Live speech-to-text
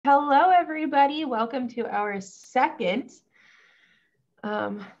Hello, everybody. Welcome to our second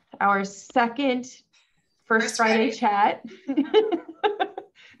First Friday chat.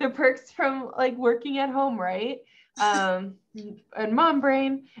 The perks from like working at home, right? And mom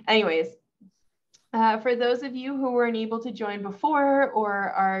brain. Anyways, for those of you who weren't able to join before or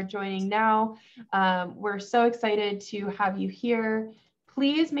are joining now, we're so excited to have you here.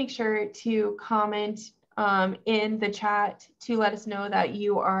 Please make sure to comment in the chat to let us know that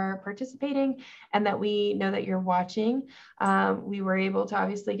you are participating and that we know that you're watching. We were able to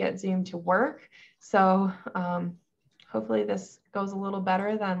obviously get Zoom to work, so hopefully this goes a little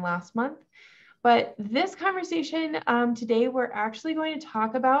better than last month. But this conversation today, we're actually going to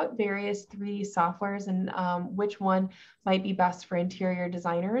talk about various 3D softwares and which one might be best for interior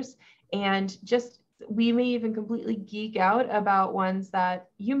designers. And just we may even completely geek out about ones that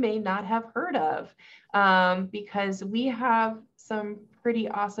you may not have heard of because we have some pretty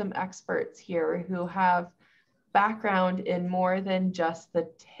awesome experts here who have background in more than just the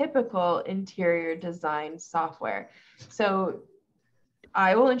typical interior design software. So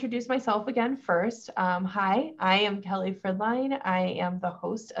I will introduce myself again first. Hi, I am Kelly Fridline. I am the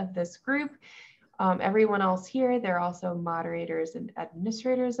host of this group. Everyone else here, they're also moderators and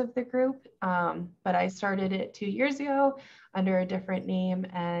administrators of the group. But I started it 2 years ago under a different name,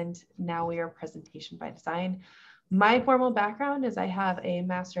 and now we are Presentation by Design. My formal background is I have a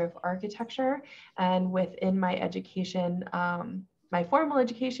Master of Architecture, and within my education, my formal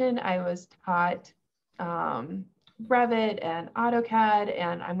education, I was taught Revit and AutoCAD,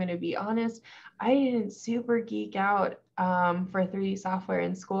 and I'm going to be honest, I didn't super geek out for 3D software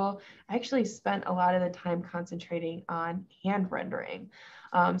in school. I actually spent a lot of the time concentrating on hand rendering.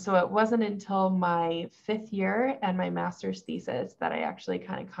 So it wasn't until my 5th year and my master's thesis that I actually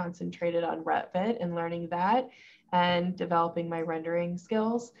kind of concentrated on Revit and learning that and developing my rendering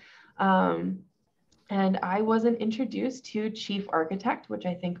skills. And I wasn't introduced to chief architect, which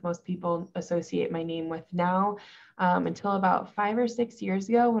I think most people associate my name with now, until about 5 or 6 years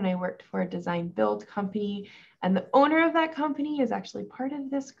ago when I worked for a design build company. And the owner of that company is actually part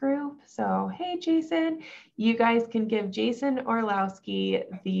of this group. So, hey, Jason, you guys can give Jason Orlowski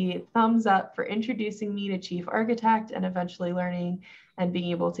the thumbs up for introducing me to chief architect and eventually learning and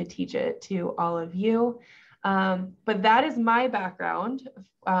being able to teach it to all of you. But that is my background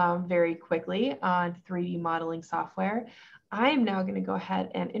very quickly on 3D modeling software. I'm now going to go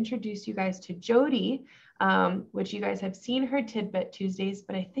ahead and introduce you guys to Jodi, which you guys have seen her Tidbit Tuesdays,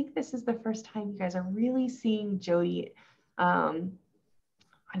 but I think this is the first time you guys are really seeing Jodi on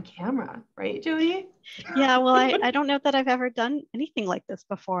camera, right, Jodi? Yeah, well, I don't know that I've ever done anything like this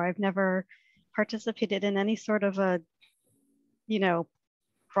before. I've never participated in any sort of a,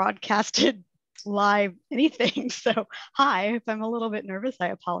 broadcasted live anything. So, hi, if I'm a little bit nervous, I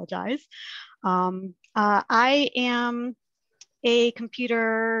apologize. I am a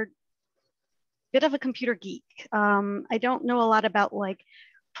bit of a computer geek. I don't know a lot about like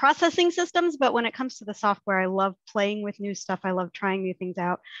processing systems, but when it comes to the software, I love playing with new stuff. I love trying new things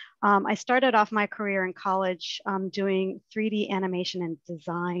out. I started off my career in college doing 3D animation and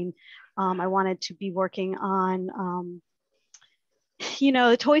design. I wanted to be working on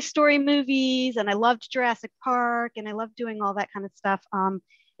the Toy Story movies, and I loved Jurassic Park, and I loved doing all that kind of stuff.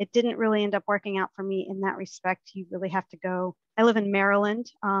 It didn't really end up working out for me in that respect. You really have to go. I live in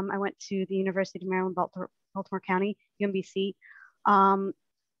Maryland. I went to the University of Maryland, Baltimore County, UMBC.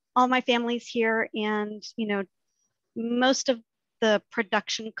 All my family's here, and most of the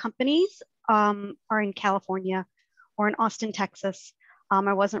production companies are in California or in Austin, Texas.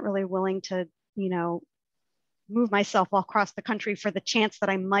 I wasn't really willing to, move myself all across the country for the chance that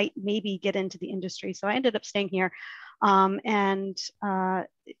I might maybe get into the industry. So I ended up staying here and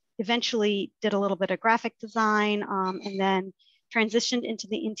eventually did a little bit of graphic design and then transitioned into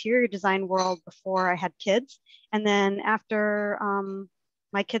the interior design world before I had kids. And then after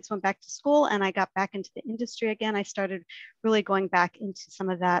my kids went back to school and I got back into the industry again, I started really going back into some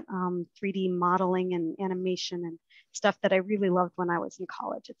of that 3D modeling and animation and stuff that I really loved when I was in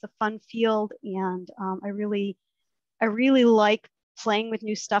college. It's a fun field, and I really like playing with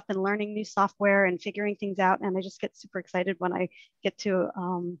new stuff and learning new software and figuring things out. And I just get super excited when I get to,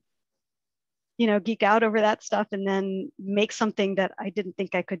 geek out over that stuff and then make something that I didn't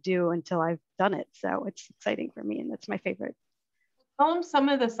think I could do until I've done it. So it's exciting for me, and that's my favorite. Tell them some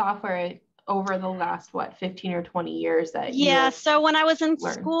of the software over the last, 15 or 20 years that so when I was in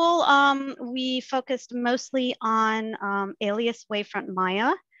school, we focused mostly on Alias Wavefront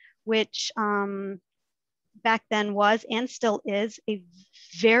Maya, which back then was and still is a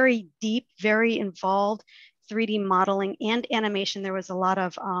very deep, very involved 3D modeling and animation. There was a lot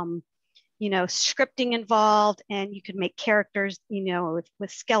of, you know, scripting involved, and you could make characters, you know,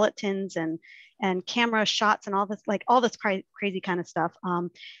 with skeletons and camera shots and all this, like all this crazy kind of stuff.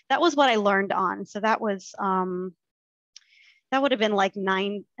 That was what I learned on. So that was, that would have been like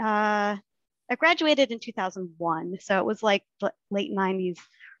I graduated in 2001. So it was like late 90s,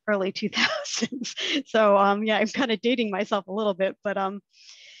 early 2000s. So yeah, I'm kind of dating myself a little bit, but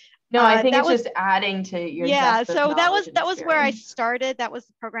no, I think it's just adding to your yeah. So that was where I started. That was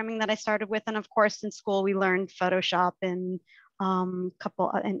the programming that I started with, and of course in school we learned Photoshop and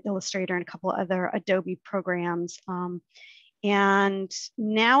and Illustrator and a couple other Adobe programs. And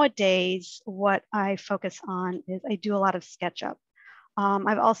nowadays, what I focus on is I do a lot of SketchUp.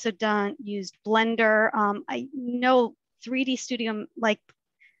 I've also used Blender. I know 3D Studio, like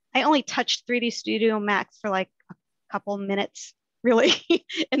I only touched 3D Studio Max for like a couple minutes, really,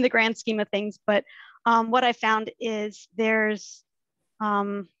 in the grand scheme of things. But what I found is there's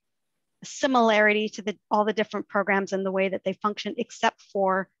a similarity to all the different programs and the way that they function, except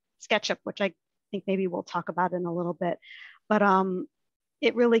for SketchUp, which I think maybe we'll talk about in a little bit. But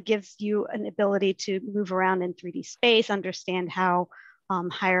it really gives you an ability to move around in 3D space, understand how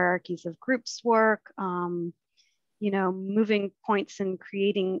hierarchies of groups work, you know, moving points and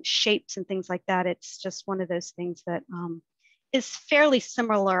creating shapes and things like that. It's just one of those things that is fairly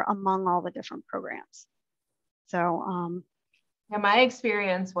similar among all the different programs. So yeah, my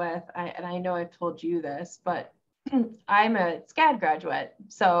experience with, and I know I've told you this, but I'm a SCAD graduate,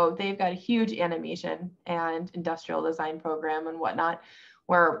 so they've got a huge animation and industrial design program and whatnot,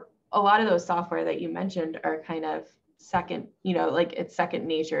 where a lot of those software that you mentioned are kind of second, you know, like it's second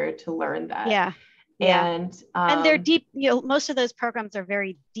nature to learn that. Yeah. And they're deep, you know, most of those programs are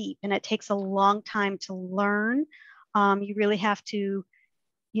very deep, and it takes a long time to learn. You really have to,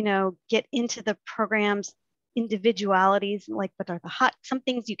 you know, get into the program's individualities, like what are some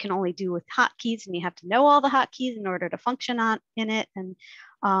things you can only do with hotkeys, and you have to know all the hotkeys in order to function in it. And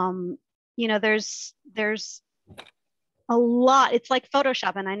you know, there's a lot. It's like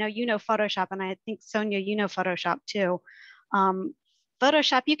Photoshop, and I know you know Photoshop, and I think Sonja, you know Photoshop too.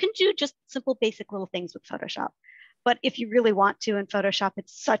 Photoshop, you can do just simple basic little things with Photoshop, but if you really want to in Photoshop,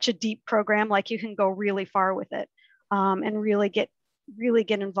 it's such a deep program, like you can go really far with it, and really get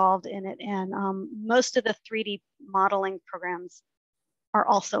involved in it. And most of the 3D modeling programs are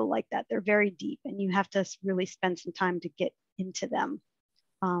also like that. They're very deep, and you have to really spend some time to get into them,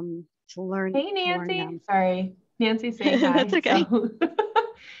 to learn. Hey, Nancy. Sorry, Nancy saying hi. That's okay. So,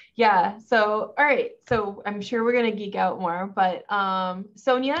 yeah. So, all right. So I'm sure we're going to geek out more, but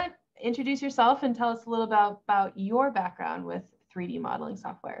Sonja, introduce yourself and tell us a little about your background with 3D modeling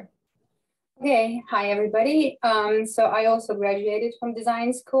software. Okay, hi everybody. So I also graduated from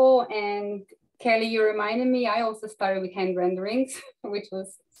design school, and Kelly, you reminded me, I also started with hand renderings, which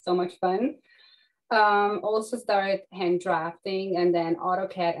was so much fun. Also started hand drafting, and then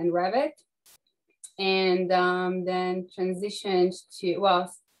AutoCAD and Revit, and then transitioned to,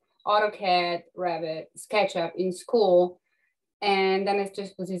 well, AutoCAD, Revit, SketchUp in school. And then I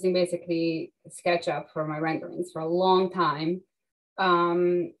just was using basically SketchUp for my renderings for a long time.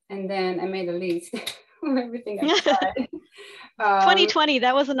 And then I made a list of everything I tried. 2020,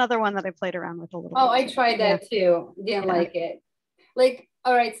 that was another one that I played around with a little bit. Oh, I tried that too. Didn't like it. Like,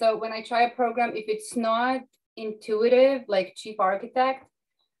 all right, so when I try a program, if it's not intuitive, like Chief Architect,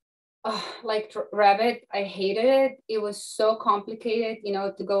 like Revit, I hated it. It was so complicated, you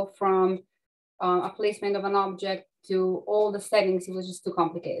know, to go from a placement of an object to all the settings. It was just too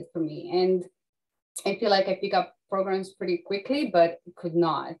complicated for me. And I feel like I pick up programs pretty quickly, but could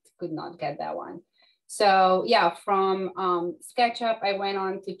not get that one. So yeah, from SketchUp, I went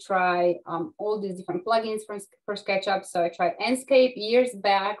on to try all these different plugins for SketchUp. So I tried Enscape years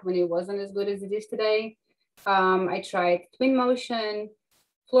back when it wasn't as good as it is today. I tried Twinmotion,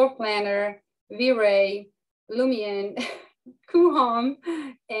 Floor Planner, VRay, Lumion, Coohom,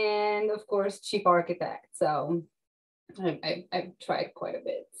 and of course, Chief Architect. So I've tried quite a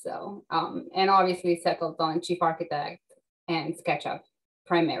bit. So, and obviously settled on Chief Architect and SketchUp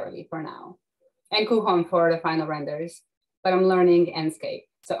primarily for now, and Coohom for the final renders, but I'm learning Enscape.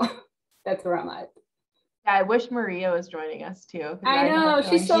 So that's where I'm at. Yeah, I wish Maria was joining us too. I know,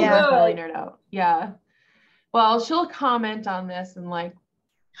 she's so good. Really nerd out. Yeah. Well, she'll comment on this in like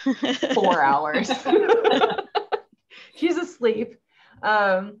 4 hours. She's asleep.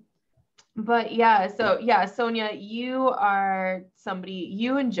 But yeah, so yeah, Sonja, you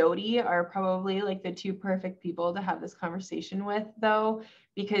and Jodi are probably like the two perfect people to have this conversation with, though,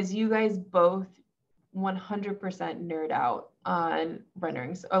 because you guys both 100% nerd out on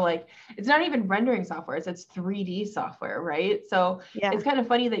renderings, or like, it's not even rendering software, it's 3D software, right? So Yeah. it's kind of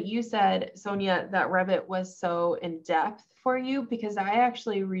funny that you said, Sonja, that Revit was so in depth for you, because I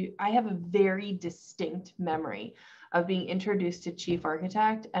actually, I have a very distinct memory of being introduced to Chief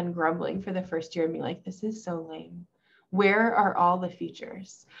Architect and grumbling for the first year and being like, this is so lame. Where are all the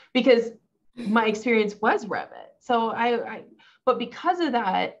features? Because my experience was Revit. So but because of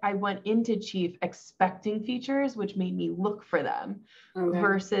that, I went into Chief expecting features, which made me look for them. Okay.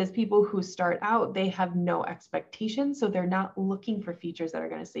 Versus people who start out, they have no expectations. So they're not looking for features that are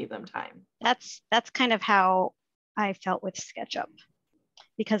going to save them time. That's kind of how I felt with SketchUp,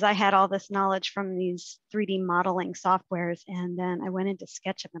 because I had all this knowledge from these 3D modeling softwares. And then I went into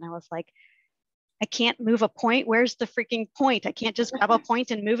SketchUp and I was like, I can't move a point. Where's the freaking point? I can't just grab a point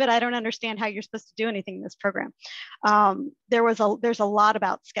and move it. I don't understand how you're supposed to do anything in this program. There's a lot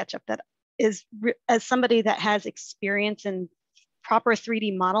about SketchUp that is, as somebody that has experience in proper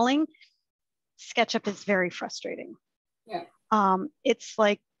 3D modeling, SketchUp is very frustrating. Yeah. It's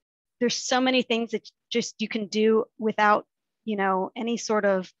like, there's so many things that just you can do without, any sort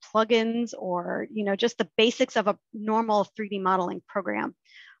of plugins or, just the basics of a normal 3D modeling program.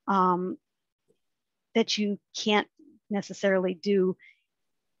 That you can't necessarily do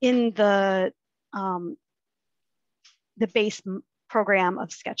in the base program of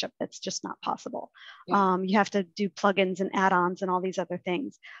SketchUp. That's just not possible. Yeah. You have to do plugins and add-ons and all these other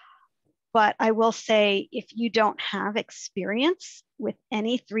things. But I will say, if you don't have experience with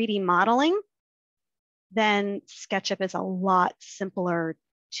any 3D modeling, then SketchUp is a lot simpler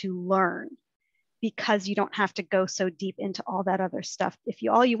to learn, because you don't have to go so deep into all that other stuff. If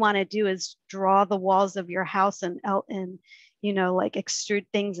all you want to do is draw the walls of your house and like extrude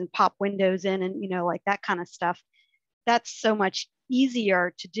things and pop windows in and, like that kind of stuff, that's so much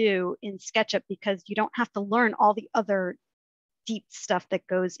easier to do in SketchUp, because you don't have to learn all the other deep stuff that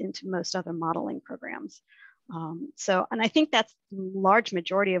goes into most other modeling programs. And I think that's the large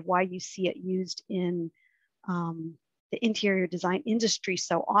majority of why you see it used in the interior design industry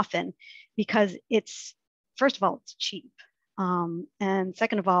so often, because it's, first of all, it's cheap. And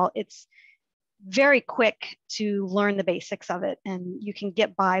second of all, it's very quick to learn the basics of it. And you can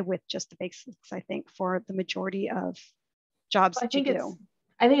get by with just the basics, I think, for the majority of jobs that you do.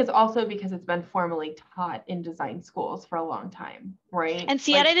 I think it's also because it's been formally taught in design schools for a long time, right? And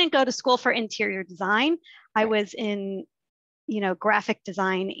see, I didn't go to school for interior design. I was in, graphic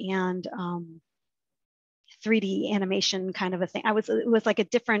design and 3D animation kind of a thing. It was like a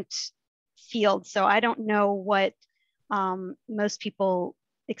different field. So I don't know what most people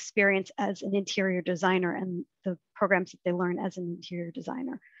experience as an interior designer and the programs that they learn as an interior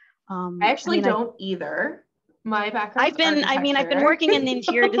designer. I actually don't either. My background. I've been working in the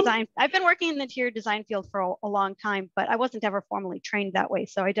interior design. I've been working in the interior design field for a long time, but I wasn't ever formally trained that way.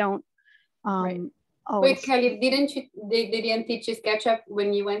 So I don't. Right. Wait, Kelly, they didn't teach you SketchUp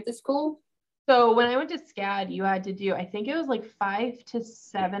when you went to school? So when I went to SCAD, you had to do, I think it was like 5 to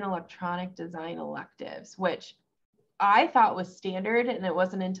 7 electronic design electives, which I thought was standard. And it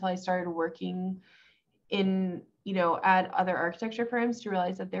wasn't until I started working in, at other architecture firms to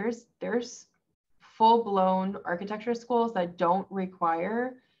realize that there's full-blown architecture schools that don't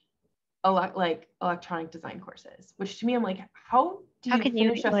require electronic design courses, which to me, I'm like, how do you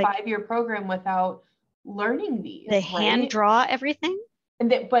finish a 5-year program without learning these? They hand draw everything?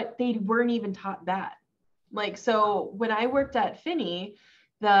 But they weren't even taught that. Like, so when I worked at Finney,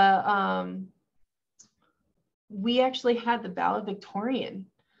 we actually had the valedictorian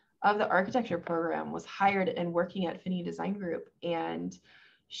of the architecture program was hired and working at Finney Design Group. And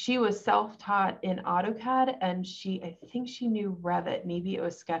she was self-taught in AutoCAD, and I think she knew Revit, maybe it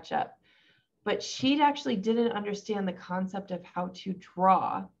was SketchUp, but she actually didn't understand the concept of how to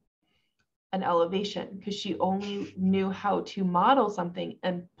draw an elevation, because she only knew how to model something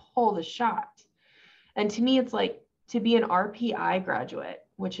and pull the shot. And to me, it's like, to be an RPI graduate,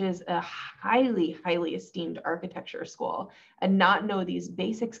 which is a highly, highly esteemed architecture school, and not know these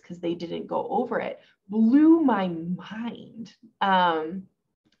basics because they didn't go over it, blew my mind.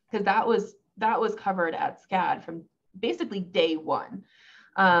 Because that was covered at SCAD from basically day one.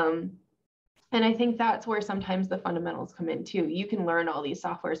 And I think that's where sometimes the fundamentals come in too. You can learn all these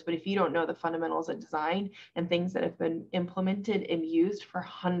softwares, but if you don't know the fundamentals of design and things that have been implemented and used for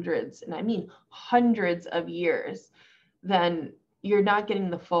hundreds, and I mean hundreds of years, then you're not getting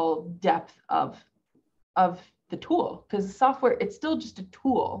the full depth of the tool, because the software, it's still just a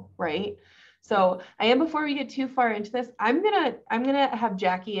tool, right? So before we get too far into this, I'm gonna have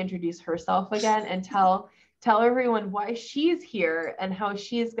Jackie introduce herself again and tell everyone why she's here and how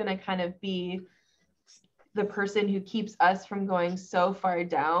she's gonna kind of be the person who keeps us from going so far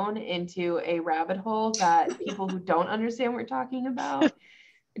down into a rabbit hole that people who don't understand what we're talking about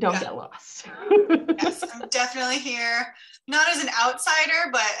don't get lost. Yes, I'm definitely here, not as an outsider,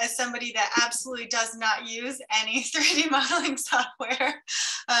 but as somebody that absolutely does not use any 3D modeling software.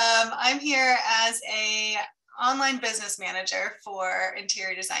 I'm here as a online business manager for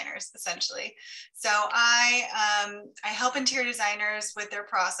interior designers, essentially. So I help interior designers with their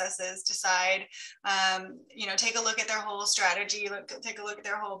processes, decide, take a look at their whole strategy, take a look at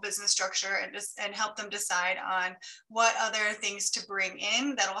their whole business structure, and help them decide on what other things to bring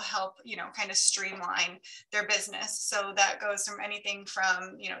in that'll help, kind of streamline their business. So that goes from anything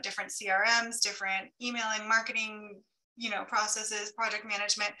from, different CRMs, different emailing, marketing, processes, project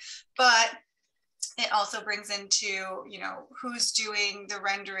management, but it also brings into, who's doing the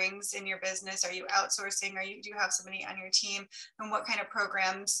renderings in your business. Are you outsourcing? Do you have somebody on your team? And what kind of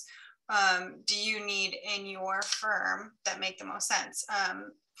programs do you need in your firm that make the most sense? I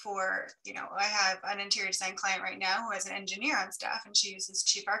have an interior design client right now who has an engineer on staff, and she uses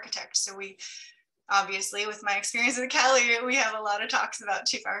chief architect. So we obviously, with my experience with Kelly, we have a lot of talks about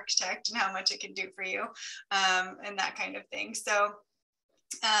chief architect and how much it can do for you, and that kind of thing. So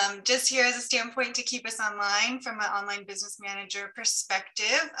just here as a standpoint to keep us online from an online business manager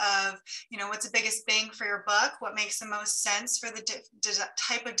perspective of, what's the biggest bang for your buck, what makes the most sense for the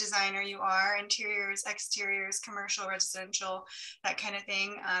type of designer you are, interiors, exteriors, commercial, residential, that kind of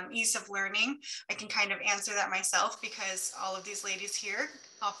thing. Ease of learning, I can kind of answer that myself because all of these ladies here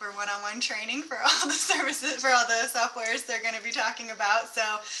offer one-on-one training for all the services, for all the softwares they're going to be talking about. So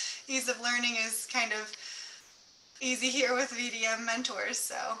ease of learning is kind of easy here with VDM mentors.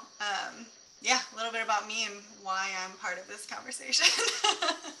 So a little bit about me and why I'm part of this conversation.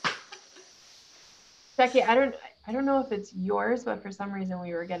 Jackie, I don't know if it's yours, but for some reason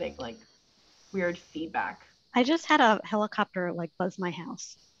we were getting like weird feedback. I just had a helicopter like buzz my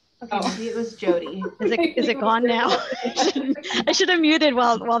house. Okay, maybe it was Jodi. Is it gone now? I should have muted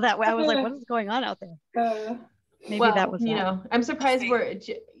while that way. I was like, what is going on out there? Maybe that was I'm surprised we're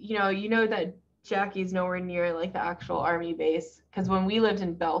that Jackie's nowhere near like the actual army base, because when we lived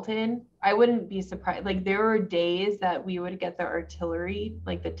in Belton, I wouldn't be surprised. Like there were days that we would get the artillery,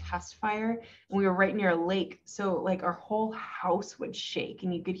 like the test fire, and we were right near a lake, so like our whole house would shake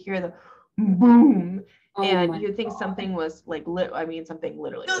and you could hear the boom, and you'd think something was like something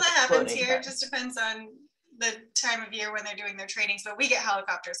literally. No, that happens here. It just depends on the time of year when they're doing their trainings, but we get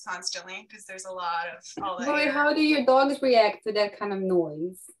helicopters constantly because there's a lot of all that. Boy, how do your dogs react to that kind of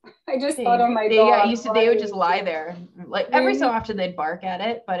noise? I just thought of my dog. They would just lie there. Like every so often they'd bark at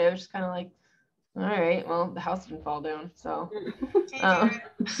it, but it was just kind of like, all right, well, the house didn't fall down. So I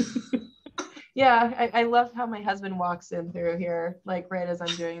love how my husband walks in through here, like right as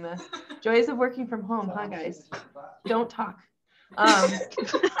I'm doing this. Joys of working from home, huh, guys? Don't talk.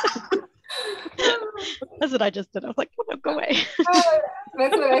 That's what I just did. I was like, oh, no, go away.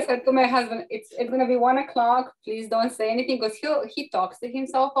 That's what I said to my husband. It's gonna be 1 o'clock. Please don't say anything, because he talks to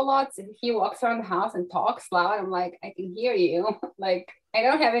himself a lot. So he walks around the house and talks loud. I'm like, I can hear you. Like I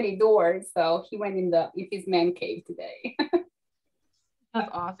don't have any doors, so he went in his man cave today. That's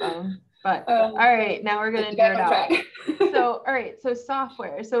awesome. But all right, now we're gonna nerd out. So all right, so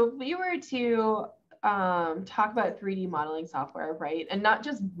software. So if we were to talk about 3D modeling software, right? And not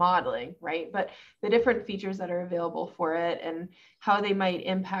just modeling, right? But the different features that are available for it and how they might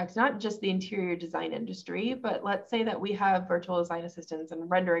impact not just the interior design industry, but let's say that we have virtual design assistants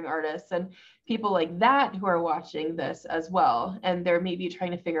and rendering artists and people like that who are watching this as well. And they're maybe trying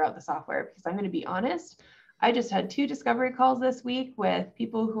to figure out the software, because I'm going to be honest, I just had 2 discovery calls this week with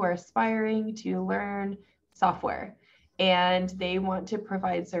people who are aspiring to learn software, and they want to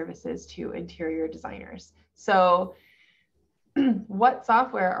provide services to interior designers. So what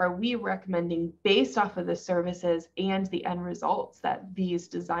software are we recommending based off of the services and the end results that these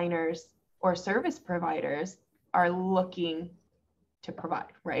designers or service providers are looking to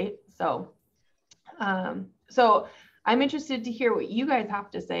provide, right? So, so I'm interested to hear what you guys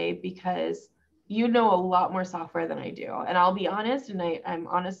have to say, because you know a lot more software than I do. And I'll be honest, and I'm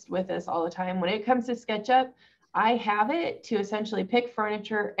honest with this all the time. When it comes to SketchUp, I have it to essentially pick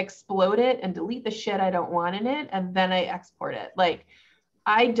furniture, explode it, and delete the shit I don't want in it, and then I export it. Like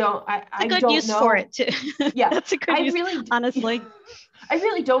I don't know for it too. Yeah, that's a good use. Honestly, I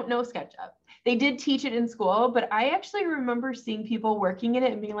really don't know SketchUp. They did teach it in school, but I actually remember seeing people working in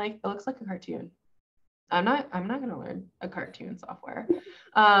it and being like, it looks like a cartoon. I'm not going to learn a cartoon software.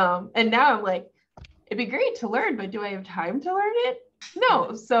 And now I'm like, it'd be great to learn, but do I have time to learn it?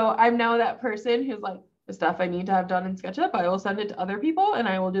 No. So I'm now that person who's like, the stuff I need to have done in SketchUp, I will send it to other people, and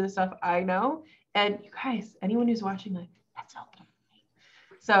I will do the stuff I know And you guys, anyone who's watching, like, that's not what I'm doing.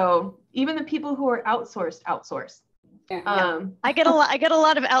 So even the people who are outsource. I get a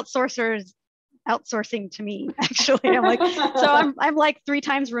lot of outsourcers outsourcing to me, actually. I'm like, so I'm like 3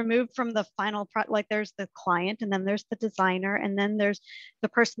 times removed from the final like there's the client, and then there's the designer, and then there's the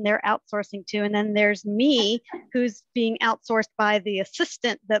person they're outsourcing to, and then there's me who's being outsourced by the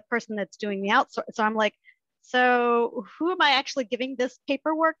assistant, the person that's doing the outsource. So I'm like, so who am I actually giving this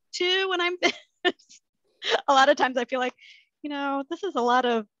paperwork to when I'm a lot of times I feel like, this is a lot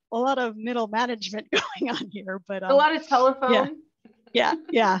of middle management going on here, but a lot of telephone. Yeah.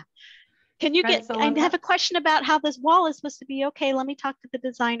 Can you I have a question about how this wall is supposed to be. Okay, let me talk to the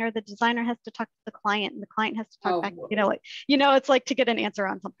designer. The designer has to talk to the client, and the client has to talk back. It's like to get an answer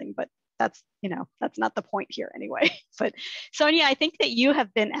on something, but that's not the point here anyway. But Sonja, I think that you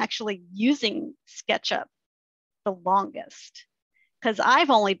have been actually using SketchUp the longest, because I've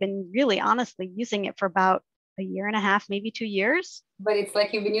only been really honestly using it for about a year and a half, maybe 2 years. But it's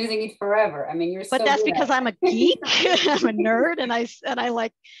like you've been using it forever. I mean, But that's because I'm a geek. I'm a nerd, and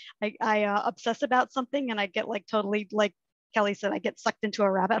I obsess about something, and I get like totally, like Kelly said, I get sucked into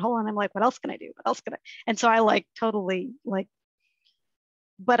a rabbit hole, and I'm like, what else can I do? What else can I? And so I like totally like.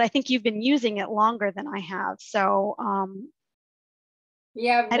 But I think you've been using it longer than I have. So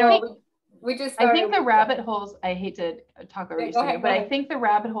yeah, we just. I think the rabbit holes. I hate to talk over you, but I think the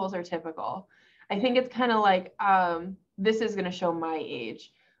rabbit holes are typical. I think it's kind of like, this is going to show my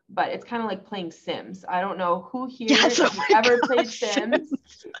age, but it's kind of like playing Sims. I don't know who here has ever played Sims.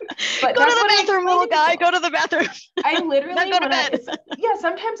 But go to the bathroom, little guy. Go to the bathroom. I literally,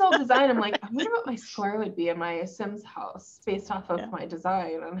 sometimes I'll design. I'm like, I wonder what my score would be in my Sims house based off of my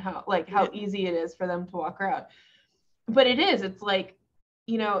design and how easy it is for them to walk around. But it's like,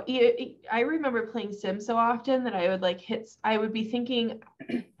 I remember playing Sims so often that I would be thinking,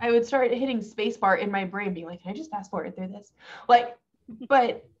 I would start hitting spacebar in my brain, being like, can I just fast forward through this? Like,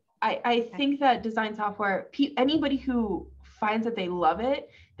 but I think that design software, anybody who finds that they love it,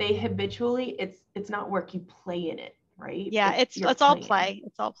 they habitually, it's not work, you play in it, right? Yeah, it's all play.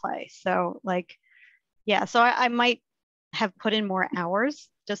 It's all play. So like, yeah, so I might have put in more hours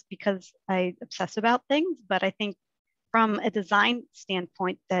just because I obsess about things, but I think from a design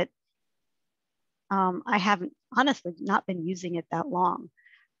standpoint that I haven't honestly not been using it that long.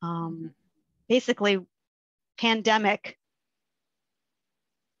 Basically, pandemic,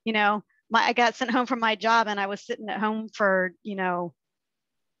 I got sent home from my job, and I was sitting at home for,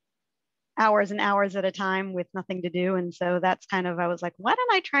 hours and hours at a time with nothing to do. And so that's kind of, I was like, why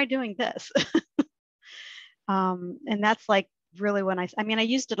don't I try doing this? And that's like really when I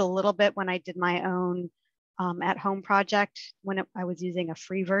used it a little bit when I did my own at home project when I was using a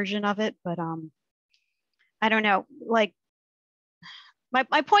free version of it, but I don't know, like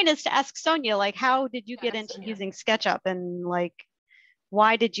my point is to ask Sonja, like, how did you get into using SketchUp, and like,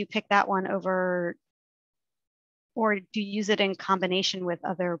 why did you pick that one over, or do you use it in combination with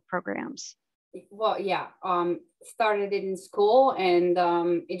other programs? Well, yeah, started it in school, and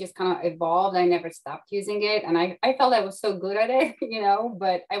it just kind of evolved. I never stopped using it, and I felt I was so good at it,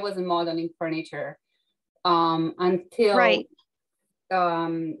 but I wasn't modeling furniture until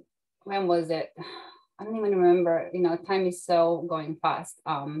when was it? I don't even remember. Time is so going fast.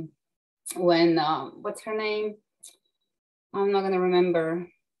 When what's her name? I'm not gonna remember.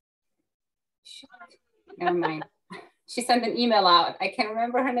 Never mind. She sent an email out. I can't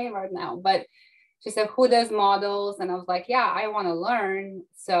remember her name right now, but she said, who does models? And I was like, yeah, I want to learn.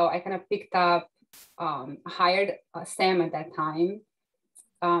 So I kind of picked up, hired Sam at that time.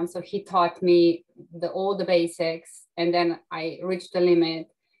 So he taught me all the basics, and then I reached the limit.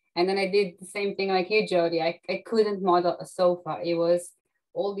 And then I did the same thing like you, Jodi. I couldn't model a sofa. It was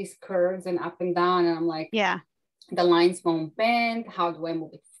all these curves and up and down. And I'm like, yeah, the lines won't bend. How do I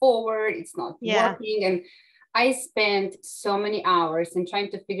move it forward? It's not working. And I spent so many hours in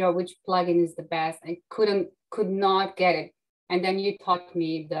trying to figure out which plugin is the best. I could not get it. And then you taught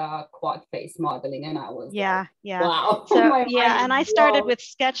me the quad face modeling, and I was like, wow. So and I started with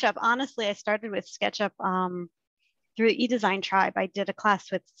SketchUp. Honestly, I started with SketchUp through eDesign Tribe. I did a class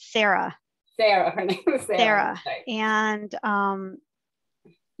with Sarah. Her name was Sarah. And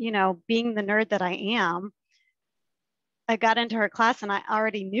being the nerd that I am, I got into her class and I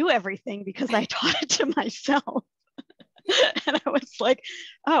already knew everything because I taught it to myself. And I was like,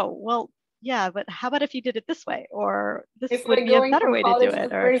 oh, well, yeah, but how about if you did it this way? Or this would be a better way to do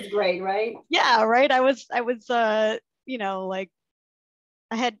it. Or first grade, right? Yeah, right. I was like,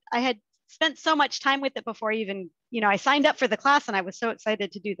 I had spent so much time with it before I even I signed up for the class and I was so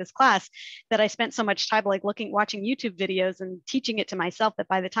excited to do this class that I spent so much time like watching YouTube videos and teaching it to myself that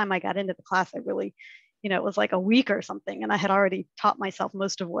by the time I got into the class, I really, it was like a week or something. And I had already taught myself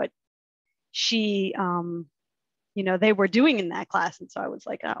most of what she, they were doing in that class. And so I was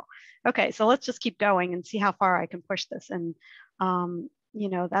like, oh, okay, so let's just keep going and see how far I can push this. And,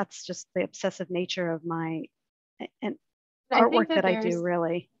 that's just the obsessive nature of my and artwork that I do,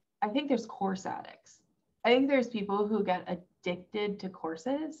 really. I think there's course addicts. I think there's people who get addicted to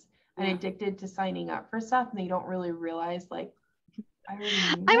courses and addicted to signing up for stuff, and they don't really realize, like, I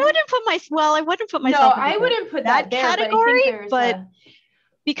wouldn't put myself. No, I wouldn't put that there, category, but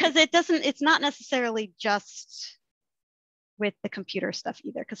because it's not necessarily just with the computer stuff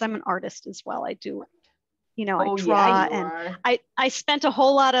either, because I'm an artist as well. I do, I draw, and I spent a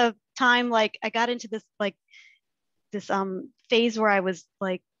whole lot of time, like I got into this phase where I was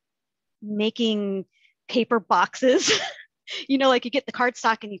like making paper boxes. Like you get the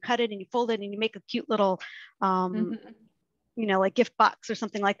cardstock and you cut it and you fold it and you make a cute little like gift box or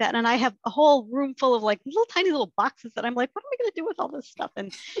something like that. And I have a whole room full of like little tiny little boxes that I'm like, what am I going to do with all this stuff?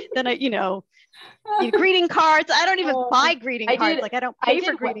 And then I, greeting cards. I don't even buy greeting cards. I don't pay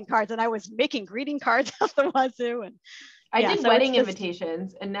for greeting cards. And I was making greeting cards out the wazoo. And I did wedding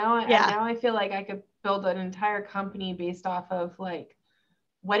invitations. And now I feel like I could build an entire company based off of like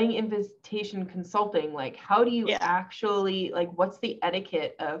wedding invitation consulting. Like, how do you actually, like, what's the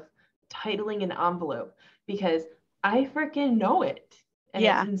etiquette of titling an envelope? Because I freaking know it. And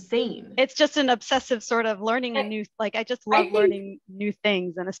it's insane. It's just an obsessive sort of learning a new, like, I just love learning new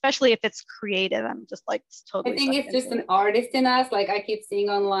things. And especially if it's creative, I'm just like totally. I think it's just an artist in us. Like I keep seeing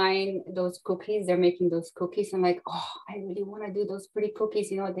online those cookies, they're making those cookies. I'm like, oh, I really want to do those pretty cookies.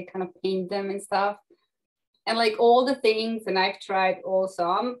 They kind of paint them and stuff. And like all the things, and I've tried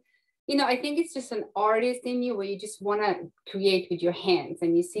also. I think it's just an artist in you where you just want to create with your hands,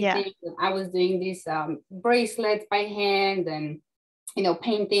 and you see things. And I was doing these bracelets by hand, and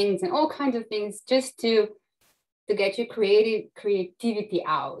paintings and all kinds of things just to get your creativity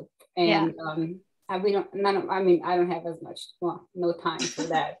out. And I don't have as much, no time for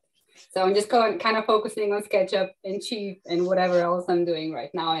that. So I'm just kind of focusing on SketchUp and Chief and whatever else I'm doing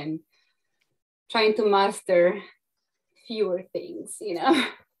right now, and trying to master fewer things,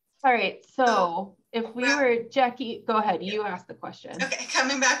 All right, so if we were, Jackie, go ahead, you ask the question. Okay,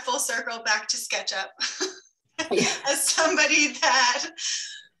 coming back full circle, back to SketchUp. As somebody that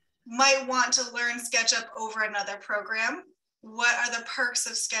might want to learn SketchUp over another program, what are the perks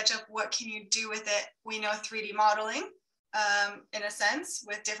of SketchUp? What can you do with it? We know 3D modeling, in a sense,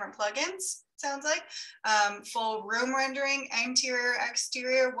 with different plugins, sounds like. Full room rendering, interior,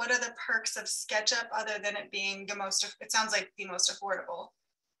 exterior. What are the perks of SketchUp other than it being it sounds like the most affordable?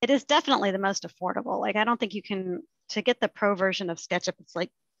 It is definitely the most affordable. Like, I don't think you can, to get the pro version of SketchUp, it's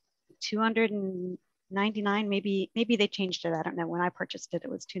like $299. Maybe they changed it. I don't know. When I purchased it, it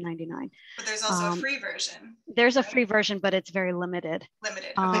was $299. But there's also a free version. There's a free version, but it's very limited.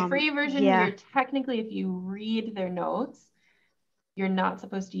 The free version, you're technically, if you read their notes, you're not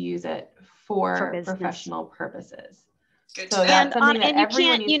supposed to use it for professional purposes. Good. So that's something that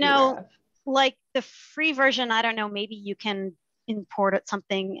everyone needs to be aware of. Like the free version, I don't know, maybe you can import it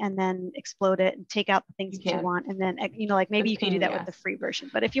something and then explode it and take out the things that you want, and then like maybe you can do that with the free version.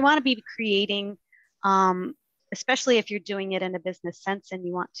 But if you want to be creating, especially if you're doing it in a business sense and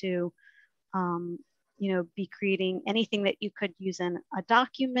you want to be creating anything that you could use in a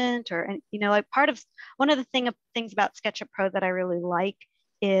document, or like one of the things about SketchUp Pro that I really like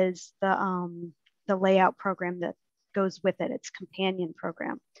is the layout program that goes with it. It's companion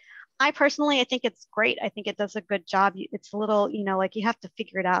program. I think it's great. I think it does a good job. It's a little, like you have to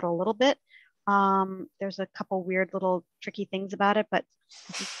figure it out a little bit. There's a couple weird little tricky things about it, but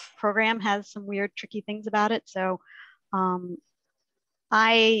this program has some weird tricky things about it. So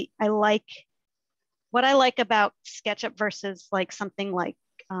I like, what I like about SketchUp versus like something like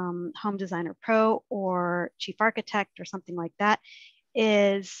Home Designer Pro or Chief Architect or something like that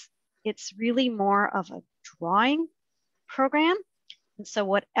is it's really more of a drawing program. And so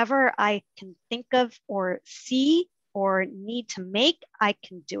whatever I can think of or see or need to make, I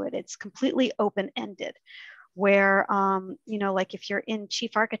can do it. It's completely open-ended. Where, like if you're in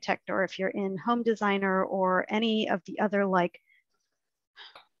Chief Architect or if you're in Home Designer or any of the other like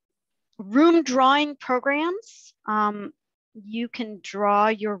room drawing programs, you can draw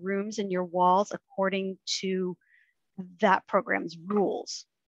your rooms and your walls according to that program's rules.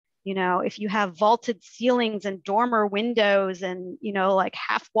 If you have vaulted ceilings and dormer windows and, like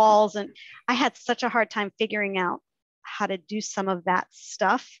half walls, and I had such a hard time figuring out how to do some of that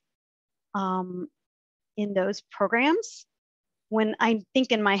stuff in in those programs, when I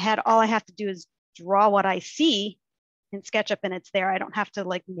think in my head, all I have to do is draw what I see in SketchUp and it's there. I don't have to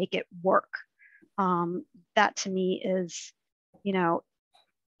like make it work. That to me is, you know,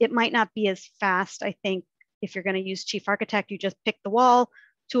 it might not be as fast. I think if you're going to use Chief Architect, you just pick the wall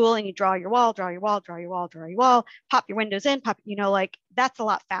tool and you draw your wall, draw your wall, draw your wall, draw your wall, pop your windows in, pop, you know, like that's a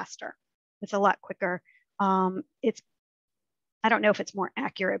lot faster. It's a lot quicker. It's, I don't know if it's more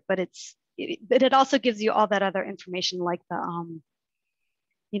accurate, but but it also gives you all that other information like the,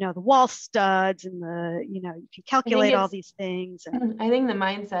 you know, the wall studs and the, you know, you can calculate all these things. And I think the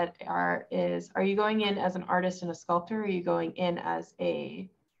mindset are you going in as an artist and a sculptor, or are you going in as it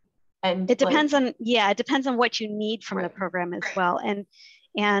depends on, it depends on what you need from the program as well.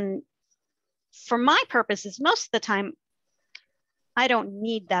 And for my purposes, most of the time, I don't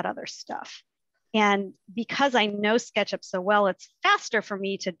need that other stuff. And because I know SketchUp so well, it's faster for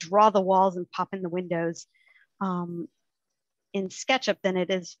me to draw the walls and pop in the windows in SketchUp than it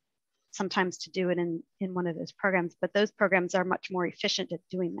is sometimes to do it in one of those programs. But those programs are much more efficient at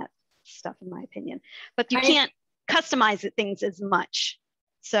doing that stuff, in my opinion. But you can't customize things as much.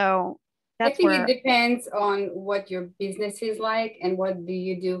 So that's I think it depends on what your business is like and what do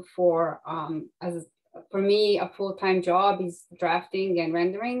you do for, for me, a full-time job is drafting and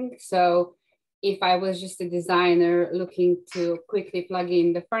rendering. So if I was just a designer looking to quickly plug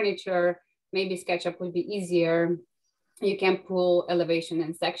in the furniture, maybe SketchUp would be easier. You can pull elevation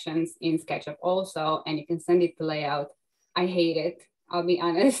and sections in SketchUp also, and you can send it to layout. I hate it. I'll be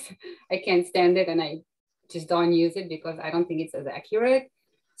honest. I can't stand it, and I just don't use it because I don't think it's as accurate.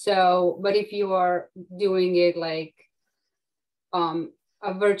 So, but if you are doing it like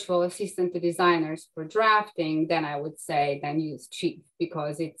a virtual assistant to designers for drafting, then I would say then use Chief,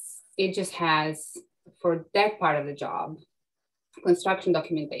 because it just has, for that part of the job, construction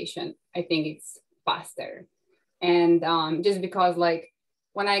documentation, I think it's faster. And just because like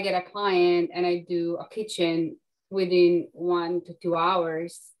when I get a client and I do a kitchen within 1 to 2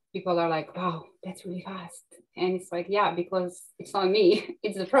 hours, people are like, wow, that's really fast. And it's like, yeah, because it's not me,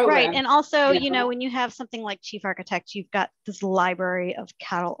 it's the program. Right. And also, you know, when you have something like Chief Architect, you've got this library of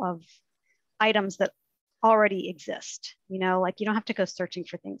items that already exist, you know, like you don't have to go searching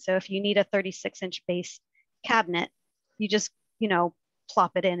for things. So if you need a 36-inch base cabinet, you just, you know,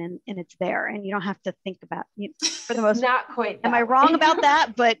 plop it in and it's there, and you don't have to think about, for the most not quite. Am I wrong about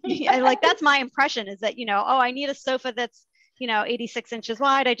that? But like that's my impression, is that, you know, oh, I need a sofa that's, you know, 86 inches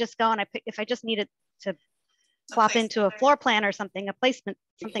wide. I just go and I pick, if I just need it to plop into a floor plan or something, a placement,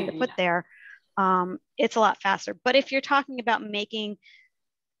 something to put there, it's a lot faster. But if you're talking about making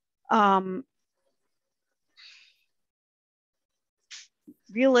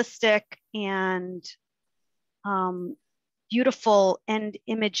realistic and beautiful end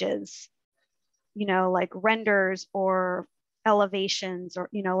images, you know, like renders or elevations or,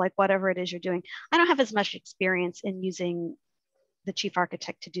 you know, like whatever it is you're doing, I don't have as much experience in using the Chief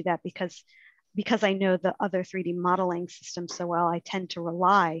Architect to do that because I know the other 3D modeling systems so well. I tend to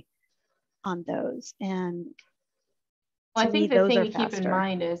rely on those. And well, I think the thing to keep in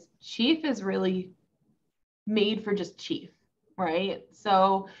mind is Chief is really made for just Chief, right?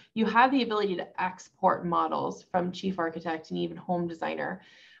 So you have the ability to export models from Chief Architect and even Home Designer,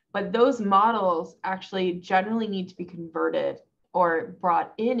 but those models actually generally need to be converted or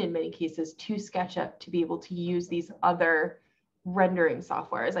brought in many cases to SketchUp to be able to use these other rendering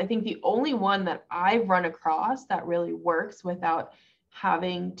softwares. I think the only one that I've run across that really works without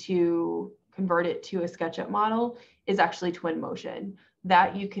having to convert it to a SketchUp model is actually Twinmotion.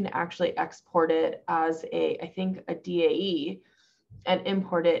 That you can actually export it as I think a DAE and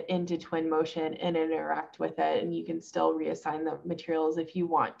import it into Twinmotion and interact with it. And you can still reassign the materials if you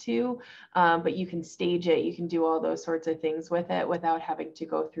want to, but you can stage it. You can do all those sorts of things with it without having to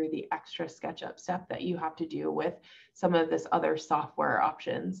go through the extra SketchUp step that you have to do with some of this other software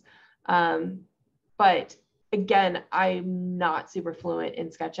options. But again, I'm not super fluent in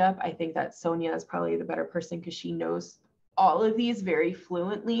SketchUp. I think that Sonja is probably the better person because she knows all of these very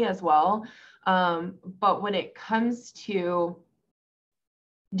fluently as well. But when it comes to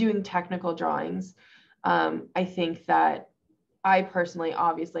doing technical drawings, I think that I personally,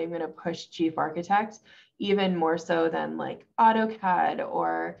 obviously, I'm going to push Chief Architect even more so than like AutoCAD,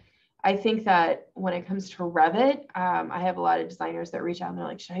 or I think that when it comes to Revit, I have a lot of designers that reach out and they're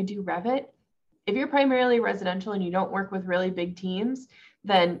like, should I do Revit? If you're primarily residential and you don't work with really big teams,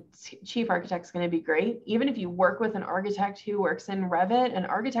 then Chief Architect's going to be great. Even if you work with an architect who works in Revit, an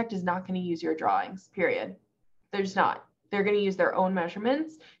architect is not going to use your drawings, period. They're just not. They're going to use their own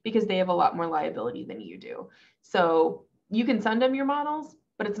measurements because they have a lot more liability than you do. So you can send them your models,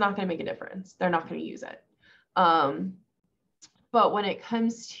 but it's not going to make a difference. They're not going to use it. But when it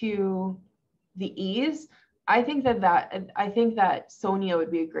comes to the ease, I think that Sonja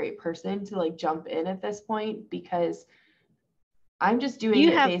would be a great person to like jump in at this point, because I'm just doing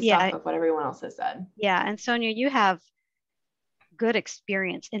it based off of what everyone else has said. Yeah. And Sonja, you have good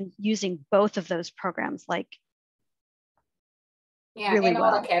experience in using both of those programs, like really and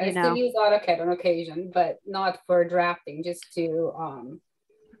well. AutoCAD. I still use AutoCAD on occasion, but not for drafting, just to,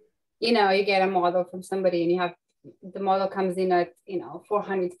 you get a model from somebody and you have, the model comes in at,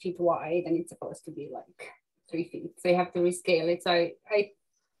 400 feet wide and it's supposed to be like 3 feet. So you have to rescale it. So I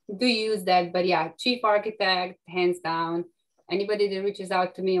do use that, but yeah, Chief Architect, hands down. Anybody that reaches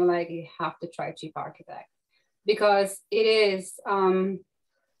out to me, I'm like, you have to try Chief Architect, because it is,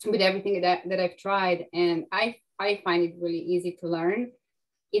 with everything that I've tried, and I find it really easy to learn.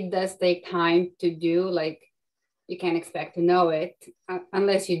 It does take time to do, like you can't expect to know it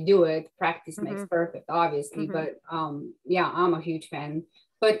unless you do it. Practice makes perfect, obviously, but yeah, I'm a huge fan.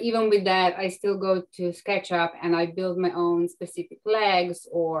 But even with that, I still go to SketchUp and I build my own specific legs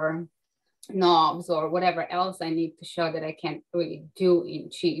or knobs or whatever else I need to show that I can't really do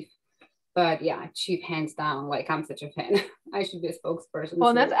in Chief. But yeah, Chief hands down, like I'm such a fan. I should be a spokesperson. Well,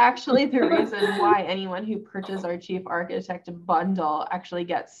 and that's actually the reason why anyone who purchases our Chief Architect bundle actually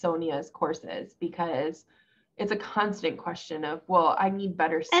gets Sonja's courses, because it's a constant question of, well, I need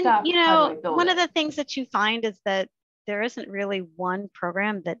better stuff. And how do I build one it? of the things that you find is that there isn't really one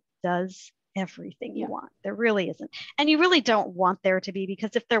program that does everything you want. There really isn't. And you really don't want there to be,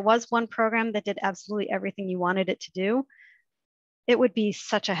 because if there was one program that did absolutely everything you wanted it to do, it would be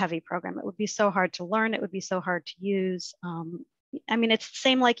such a heavy program. It would be so hard to learn. It would be so hard to use. I mean, it's the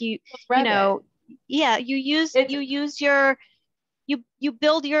same like you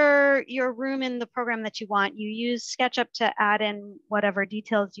build your room in the program that you want. You use SketchUp to add in whatever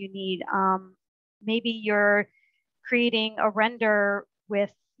details you need. Maybe you're creating a render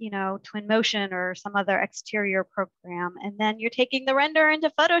with Twinmotion or some other exterior program, and then you're taking the render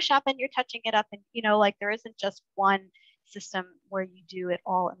into Photoshop and you're touching it up, and like there isn't just one system where you do it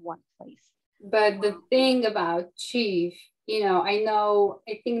all in one place. But the thing about Chief,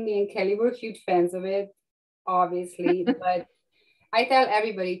 I think me and Kelly were huge fans of it, obviously, but I tell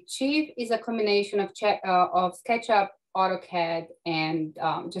everybody, Chief is a combination of SketchUp, AutoCAD, and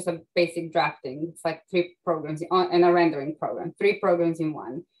just a basic drafting. It's like 3 programs and a rendering program, 3 programs in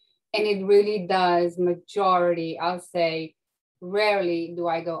one. And it really does majority, I'll say, rarely do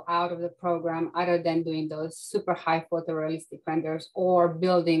I go out of the program other than doing those super high photorealistic renders or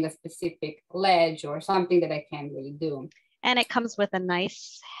building a specific ledge or something that I can't really do. And it comes with a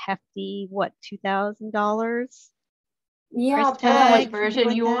nice hefty, $2,000? Yeah, which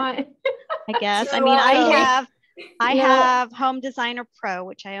version you want. I guess. Sure, I mean, right. I have Home Designer Pro,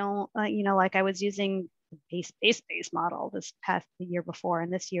 which I own, like I was using the base model the year before.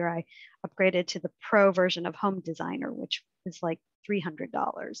 And this year I upgraded to the Pro version of Home Designer, which is like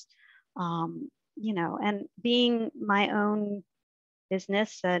 $300. And being my own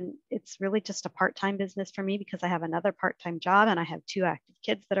business, and it's really just a part-time business for me because I have another part-time job and I have 2 active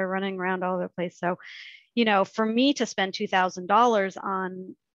kids that are running around all over the place. So, for me to spend $2,000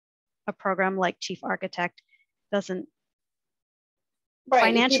 on a program like Chief Architect doesn't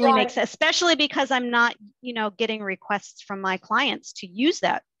financially make sense, especially because I'm not, getting requests from my clients to use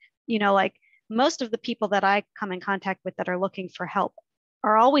that. Like most of the people that I come in contact with that are looking for help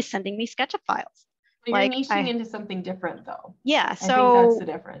are always sending me SketchUp files. You're niching into something different though. Yeah. So I think that's the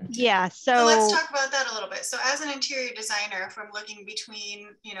difference. Yeah. So let's talk about that a little bit. So as an interior designer, if I'm looking between,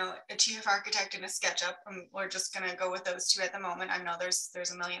 a Chief Architect and a SketchUp, we're just going to go with those 2 at the moment. I know there's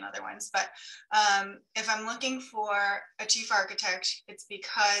a million other ones, but if I'm looking for a Chief Architect, it's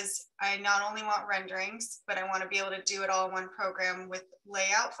because I not only want renderings, but I want to be able to do it all in one program with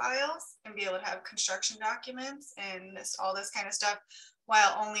layout files and be able to have construction documents and all this kind of stuff,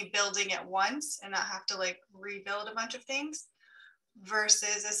 while only building it once and not have to like rebuild a bunch of things.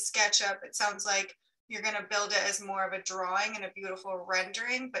 Versus a SketchUp, it sounds like you're going to build it as more of a drawing and a beautiful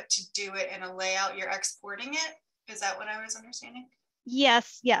rendering, but to do it in a layout, you're exporting it. Is that what I was understanding?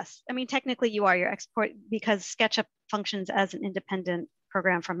 Yes. I mean, technically you are. Your export, because SketchUp functions as an independent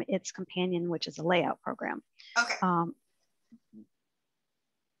program from its companion, which is a layout program. Okay.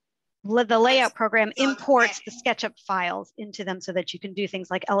 The layout program imports the SketchUp files into them so that you can do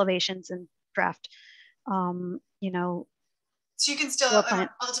things like elevations and draft, So you can still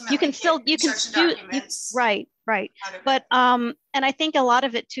ultimately you can do documents. Right. But and I think a lot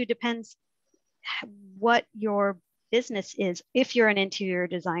of it too depends what your business is. If you're an interior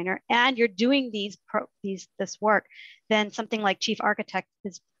designer and you're doing this work, then something like Chief Architect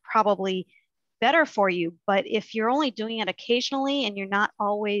is probably better for you. But if you're only doing it occasionally and you're not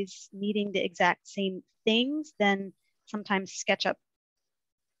always needing the exact same things, then sometimes SketchUp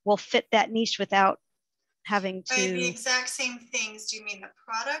will fit that niche without having to. By the exact same things, do you mean the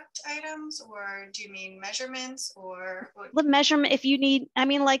product items, or do you mean measurements, or what? The measurement, if you need, I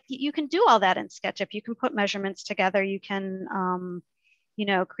mean, like you can do all that in SketchUp. You can put measurements together. You can, you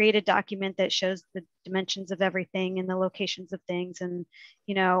know, create a document that shows the dimensions of everything and the locations of things, and,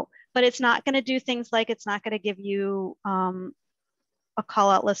 you know, but it's not going to do things like, it's not going to give you a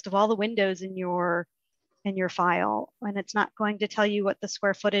call out list of all the windows in your file, and it's not going to tell you what the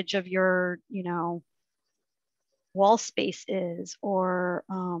square footage of your, you know, wall space is, or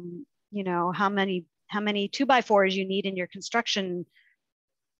you know, how many 2x4s you need in your construction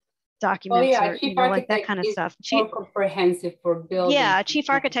documents, or you know, like that kind of stuff. More comprehensive for building. Yeah, Chief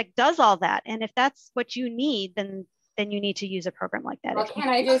Architect does all that, and if that's what you need, then you need to use a program like that. Well, can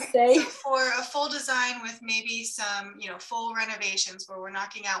I just say, so for a full design with maybe some, you know, full renovations where we're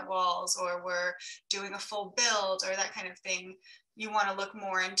knocking out walls or we're doing a full build or that kind of thing, you want to look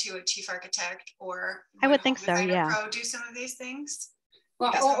more into a chief architect, or I would think so, yeah. Pro do some of these things?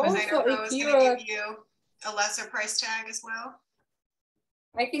 Well, Because also Designer Pro if is you're going to give you a lesser price tag as well.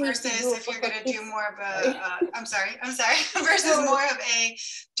 I think versus if you're going to do more of a, I'm sorry, versus more of a,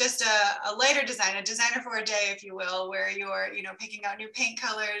 just a lighter design, a designer for a day, if you will, where you're, you know, picking out new paint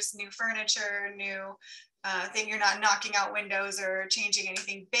colors, new furniture, new thing. You're not knocking out windows or changing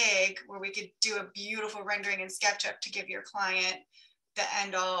anything big, where we could do a beautiful rendering in SketchUp to give your client the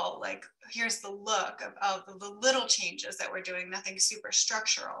end all, like, here's the look of the little changes that we're doing, nothing super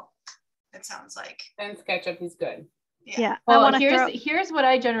structural, it sounds like. And SketchUp is good. Yeah. Well, here's what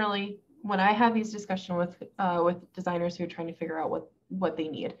I generally, when I have these discussions with designers who are trying to figure out what they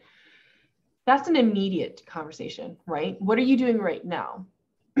need, that's an immediate conversation, right? What are you doing right now?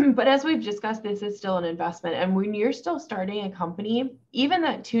 But as we've discussed, this is still an investment, and when you're still starting a company, even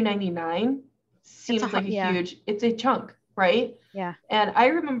that $299 seems like a huge, it's a chunk, right? Yeah. And I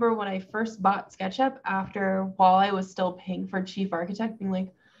remember when I first bought SketchUp, while I was still paying for Chief Architect, being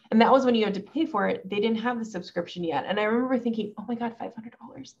like, and that was when you had to pay for it. They didn't have the subscription yet. And I remember thinking, oh my God,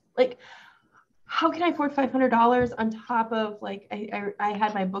 $500. Like, how can I afford $500 on top of, like, I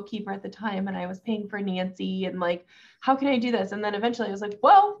had my bookkeeper at the time and I was paying for Nancy, and like, how can I do this? And then eventually I was like,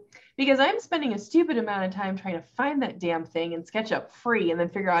 well, because I'm spending a stupid amount of time trying to find that damn thing in SketchUp free and then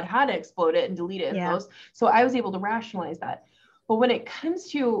figure out how to explode it and delete it in post. So I was able to rationalize that. But when it comes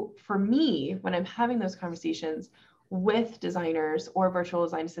to, for me, when I'm having those conversations with designers or virtual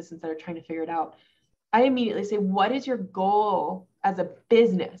design assistants that are trying to figure it out, I immediately say, what is your goal as a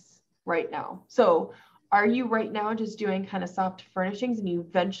business right now? So are you right now just doing kind of soft furnishings and you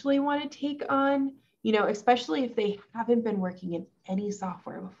eventually want to take on, you know, especially if they haven't been working in any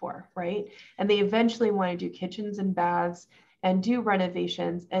software before, right? And they eventually want to do kitchens and baths and do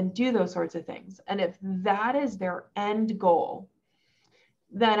renovations and do those sorts of things. And if that is their end goal,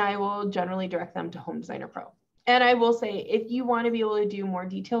 then I will generally direct them to Home Designer Pro. And I will say, if you want to be able to do more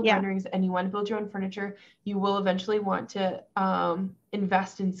detailed renderings and you want to build your own furniture, you will eventually want to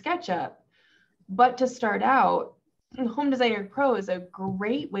invest in SketchUp. But to start out, Home Designer Pro is a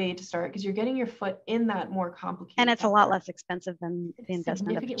great way to start, because you're getting your foot in that more complicated. And it's a lot less expensive than the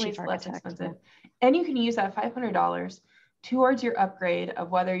investment of the Chief Architect. Less expensive. And you can use that $500 towards your upgrade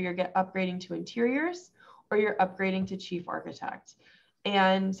of whether you're upgrading to interiors or you're upgrading to Chief Architect.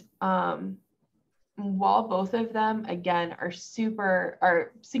 And while both of them, again, are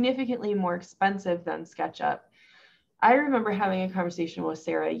significantly more expensive than SketchUp, I remember having a conversation with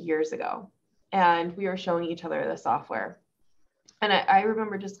Sarah years ago, and we were showing each other the software. And I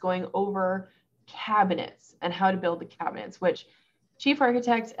remember just going over cabinets and how to build the cabinets, which Chief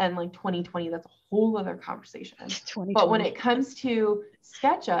Architect and like 2020, that's a whole other conversation. But when it comes to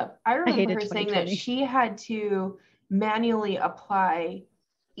SketchUp, I remember her saying that she had to manually apply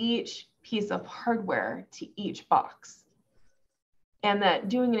each piece of hardware to each box, and that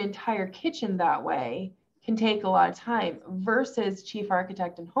doing an entire kitchen that way can take a lot of time, versus Chief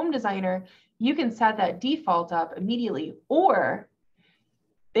Architect and Home Designer, you can set that default up immediately, or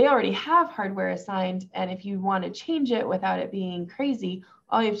they already have hardware assigned, and if you want to change it without it being crazy,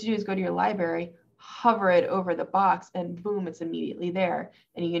 all you have to do is go to your library, hover it over the box, and boom, it's immediately there,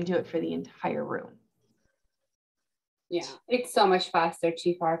 and you can do it for the entire room. Yeah, it's so much faster,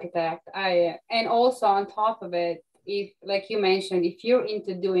 Chief Architect. And also on top of it, if, like you mentioned, if you're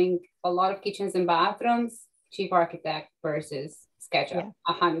into doing a lot of kitchens and bathrooms, Chief Architect versus SketchUp,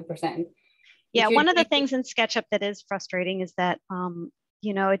 100%. Yeah, one of the things in SketchUp that is frustrating is that,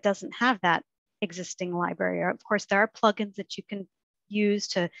 you know, it doesn't have that existing library. Of course, there are plugins that you can use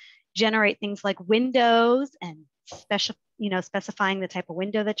to, generate things like windows and special, specifying the type of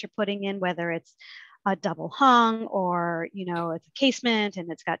window that you're putting in, whether it's a double hung or, it's a casement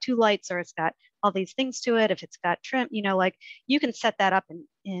and it's got 2 lights or it's got all these things to it. If it's got trim, like you can set that up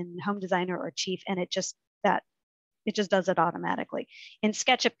in Home Designer or Chief, and it just does it automatically. In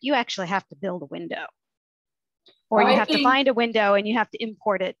SketchUp, you actually have to build a window, or you have to find a window and you have to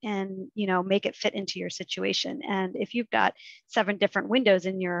import it and, make it fit into your situation. And if you've got 7 different windows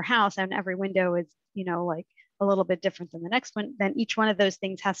in your house and every window is, like a little bit different than the next one, then each one of those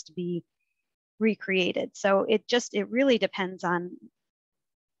things has to be recreated. So it really depends on,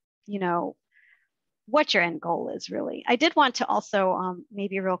 what your end goal is really. I did want to also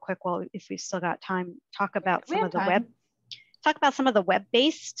maybe real quick, well, if we've still got time, talk about some of the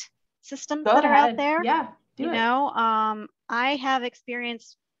web-based systems that are out there. Yeah, do it. I have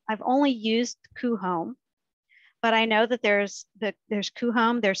experience, I've only used Coohom, but I know that there's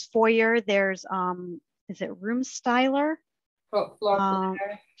Coohom, there's Foyer, there's is it Room Styler?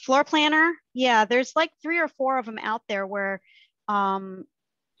 Floor Planner. Yeah, there's like 3 or 4 of them out there where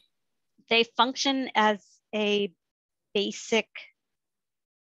they function as a basic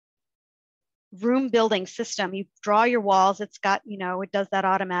room building system. You draw your walls, it's got, it does that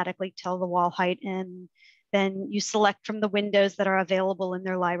automatically, tell the wall height, and then you select from the windows that are available in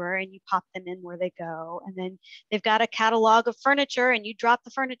their library and you pop them in where they go. And then they've got a catalog of furniture and you drop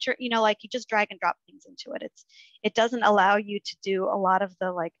the furniture, like you just drag and drop things into it. It doesn't allow you to do a lot of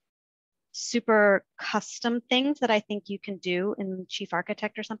the like super custom things that I think you can do in Chief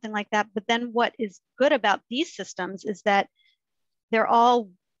Architect or something like that. But then what is good about these systems is that the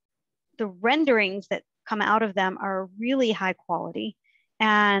renderings that come out of them are really high quality,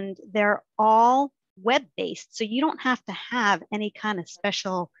 and they're all web-based. So you don't have to have any kind of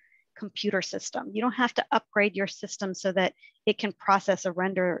special computer system. You don't have to upgrade your system so that it can process a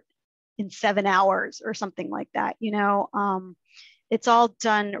render in 7 hours or something like that. It's all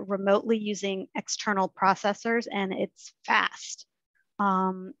done remotely using external processors, and it's fast.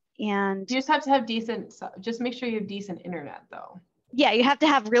 And you just have to have just make sure you have decent internet though. Yeah, you have to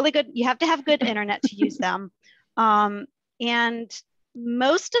have good internet to use them. And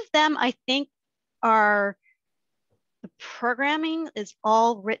most of them, I think, the programming is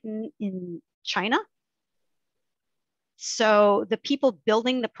all written in China. So the people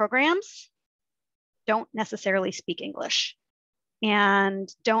building the programs don't necessarily speak English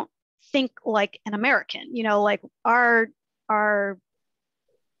and don't think like an American, like our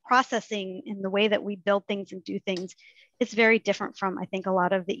processing in the way that we build things and do things is very different from, I think, a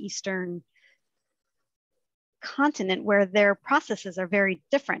lot of the Eastern continent where their processes are very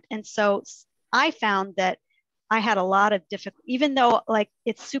different. And so I found that I had a lot of difficulty, even though like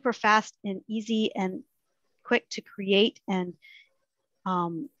it's super fast and easy and quick to create and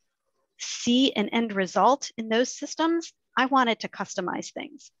see an end result in those systems. I wanted to customize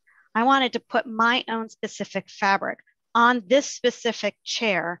things. I wanted to put my own specific fabric on this specific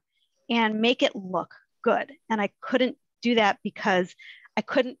chair and make it look good. And I couldn't do that because I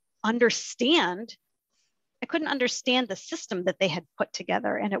couldn't understand the system that they had put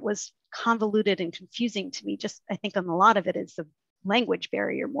together. And it was convoluted and confusing to me. Just, I think on a lot of it is the language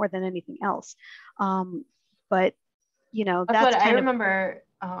barrier more than anything else. But that's what I remember.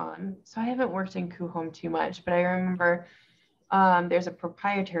 So I haven't worked in Coohom too much, but I remember there's a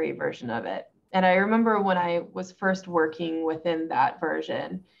proprietary version of it. And I remember when I was first working within that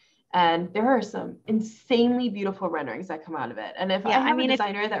version, and there are some insanely beautiful renderings that come out of it. And if I have a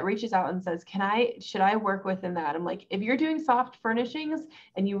designer that reaches out and says, should I work within that? I'm like, if you're doing soft furnishings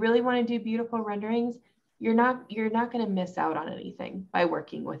and you really want to do beautiful renderings, you're not going to miss out on anything by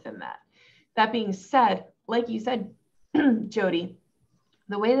working within that. That being said, like you said, Jodi,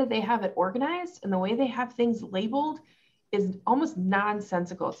 the way that they have it organized and the way they have things labeled is almost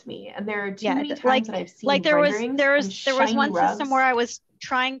nonsensical to me. And there are too many times that I've seen there was one rugs. system where I was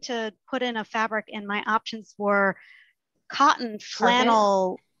trying to put in a fabric and my options were cotton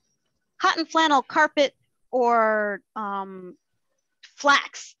flannel carpet or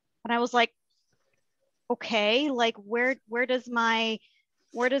flax. And I was like, okay, like where does my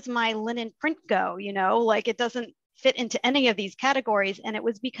linen print go? Like it doesn't fit into any of these categories. And it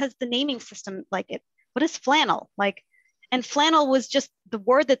was because the naming system, what is flannel? And flannel was just the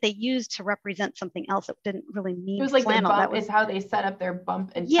word that they used to represent something else. It didn't really mean it was like flannel. That was how they set up their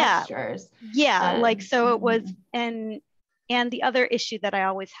bump and textures. Yeah, so it was, and the other issue that I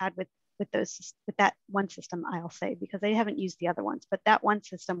always had with that one system, I'll say, because I haven't used the other ones, but that one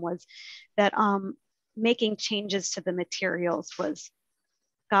system was that making changes to the materials was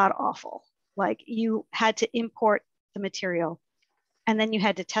god awful. Like you had to import the material and then you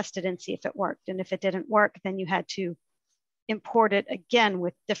had to test it and see if it worked. And if it didn't work, then you had to import it again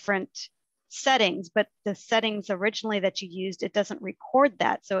with different settings, but the settings originally that you used, it doesn't record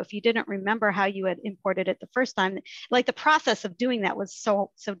that. So if you didn't remember how you had imported it the first time, like the process of doing that was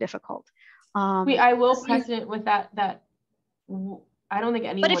so difficult. I will precedent with that I don't think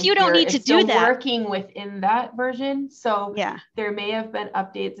anyone but if you don't need to do that, working within that version. So yeah, there may have been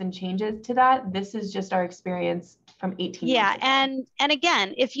updates and changes to that. This is just our experience from 18 months ago. and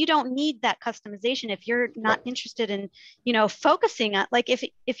again, if you don't need that customization, if you're not interested in, you know, focusing on, like,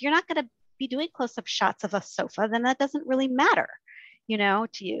 if you're not going to be doing close-up shots of a sofa, then that doesn't really matter, you know,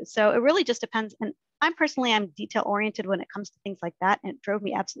 to you. So it really just depends. And I'm detail oriented when it comes to things like that, and it drove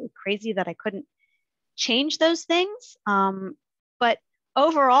me absolutely crazy that I couldn't change those things. But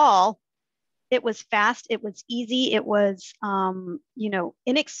overall, it was fast, it was easy, it was you know,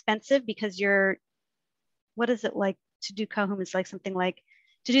 inexpensive, because what is it like to do Coohom? Is like something like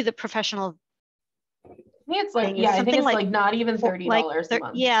to do the professional. I think it's like, I think it's like not even $30 a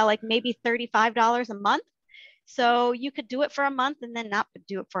month. Yeah, like maybe $35 a month. So you could do it for a month and then not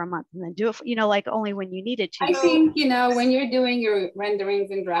do it for a month and then do it for, you know, like only when you needed to. I think, you know, when you're doing your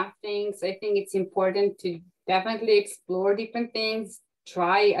renderings and draftings, I think it's important to definitely explore different things,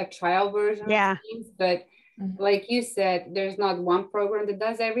 try a trial version of things. But like you said, there's not one program that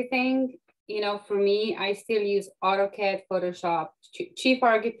does everything. You know, for me, I still use AutoCAD, Photoshop, Chief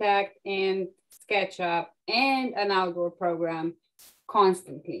Architect, and Sketchup, and an outdoor program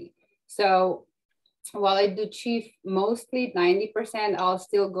constantly. So while I do Chief mostly 90%, I'll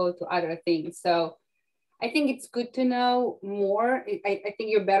still go to other things. So I think it's good to know more. I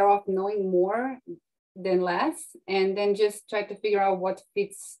think you're better off knowing more than less, and then just try to figure out what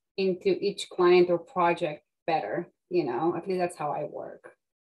fits into each client or project better. You know, at least that's how I work.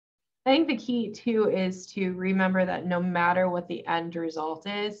 I think the key too is to remember that no matter what the end result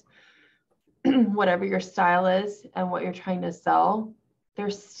is, whatever your style is and what you're trying to sell, they're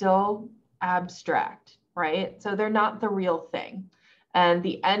still abstract, right? So they're not the real thing. And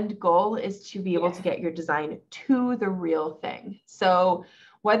the end goal is to be able to get your design to the real thing. So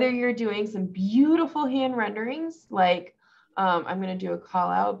whether you're doing some beautiful hand renderings, like I'm going to do a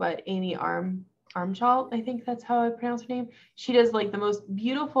call out, but Amy Armchalt, I think that's how I pronounce her name. She does like the most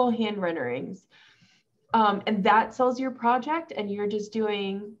beautiful hand renderings. And that sells your project, and you're just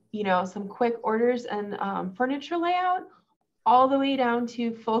doing, you know, some quick orders and furniture layout, all the way down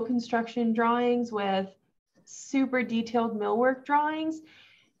to full construction drawings with super detailed millwork drawings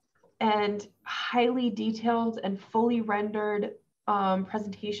and highly detailed and fully rendered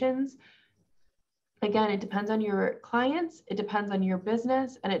presentations. Again, it depends on your clients, it depends on your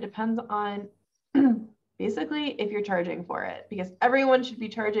business, and it depends on basically if you're charging for it, because everyone should be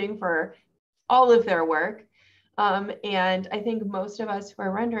charging for all of their work. And I think most of us who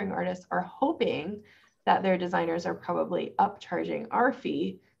are rendering artists are hoping that their designers are probably upcharging our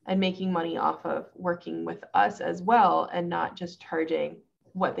fee and making money off of working with us as well, and not just charging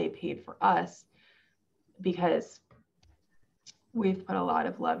what they paid for us, because we've put a lot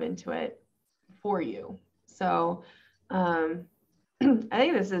of love into it for you. So I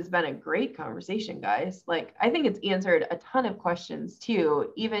think this has been a great conversation, guys. Like, I think it's answered a ton of questions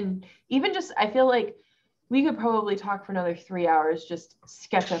too. Even just, I feel like we could probably talk for another 3 hours, just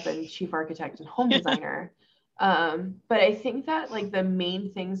SketchUp and Chief Architect and Home Designer. But I think that like the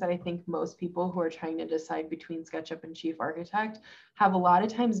main things that I think most people who are trying to decide between SketchUp and Chief Architect have a lot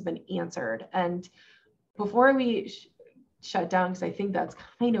of times been answered. And before we shut down, because I think that's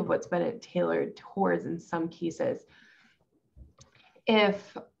kind of what's been tailored towards in some cases,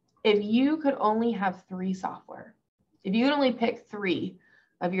 if you could only have 3 software, if you could only pick 3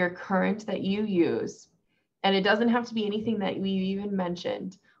 of your current that you use, and it doesn't have to be anything that we even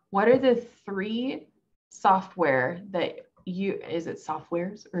mentioned, what are the 3 software that is it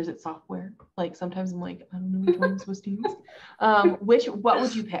softwares or is it software? Like sometimes I'm like, I don't know which one I'm supposed to use. What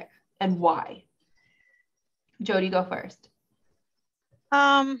would you pick and why? Jodi, go first.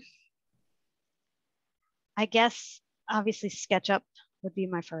 I guess obviously SketchUp would be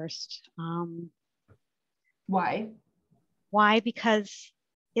my first. Why? Why? Because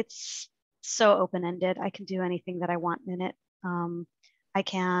it's so open-ended. I can do anything that I want in it. I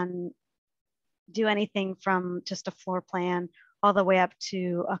can do anything from just a floor plan all the way up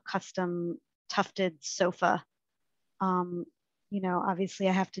to a custom tufted sofa. You know, obviously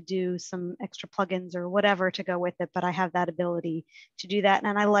I have to do some extra plugins or whatever to go with it, but I have that ability to do that.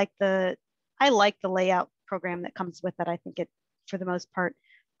 And I like the layout program that comes with it. I think it, for the most part,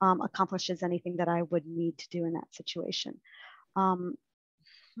 accomplishes anything that I would need to do in that situation.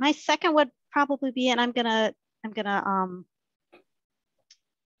 My second would probably be, and I'm gonna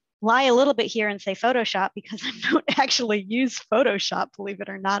lie a little bit here and say Photoshop because I don't actually use Photoshop, believe it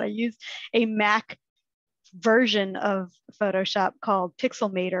or not. I use a Mac version of Photoshop called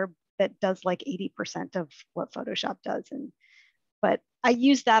Pixelmator that does like 80% of what Photoshop does. But I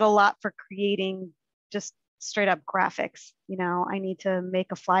use that a lot for creating just straight up graphics. You know, I need to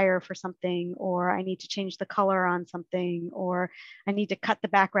make a flyer for something, or I need to change the color on something, or I need to cut the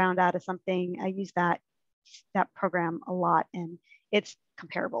background out of something. I use that program a lot, and it's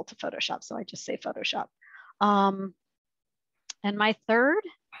comparable to Photoshop. So I just say Photoshop. And my third,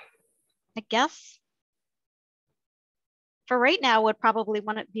 I guess, for right now would probably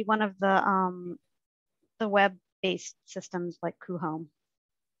be one of the web-based systems like Coohom.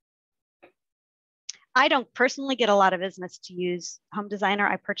 I don't personally get a lot of business to use Home Designer.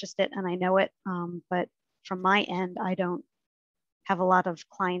 I purchased it and I know it, but from my end, I don't have a lot of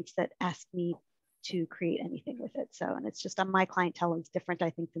clients that ask me to create anything with it. So, and it's just my clientele is different, I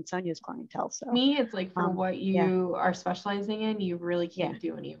think, than Sonja's clientele. So me, it's like for what you are specializing in, you really can't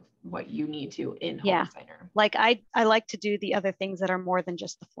do any of what you need to in Home Designer. Like I like to do the other things that are more than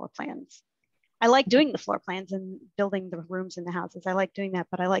just the floor plans. I like doing the floor plans and building the rooms in the houses. I like doing that,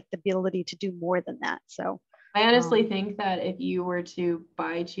 but I like the ability to do more than that. So I honestly think that if you were to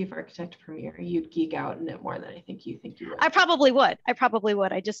buy Chief Architect Premier, you'd geek out in it more than I think you would. I probably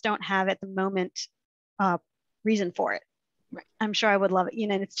would. I just don't have at the moment reason for it. Right. I'm sure I would love it. You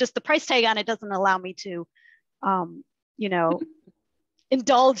know, and it's just the price tag on it doesn't allow me to, you know,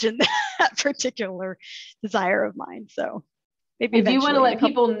 indulge in that particular desire of mine. So maybe if you want to let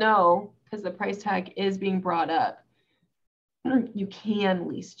people know, because the price tag is being brought up, you can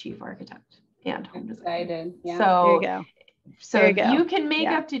lease Chief Architect and Home Designer. Yeah. So there you go. So there if you, you can make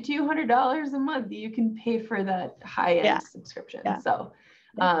up to $200 a month, you can pay for that high-end subscription. So,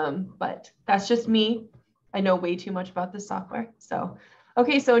 but that's just me. I know way too much about this software. So,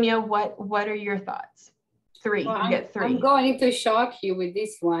 okay, Sonja, what are your thoughts? Three. Well, you get three. I'm going to shock you with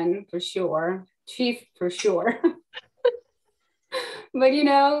this one for sure. Chief for sure. But you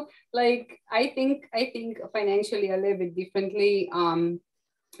know, like I think financially a little bit differently,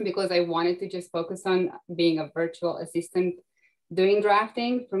 because I wanted to just focus on being a virtual assistant doing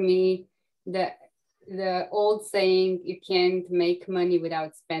drafting. For me, the old saying, you can't make money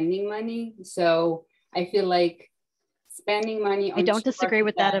without spending money. So I feel like spending money on I don't disagree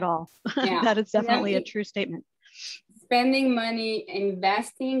with that at all. Yeah. That is definitely a true statement. Spending money,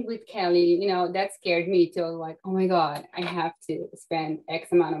 investing with Kelly, you know, that scared me too. Like, oh my God, I have to spend X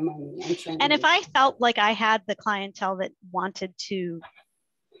amount of money. And if I felt like I had the clientele that wanted to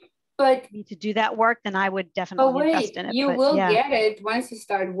do that work, then I would definitely invest in it. You will get it once you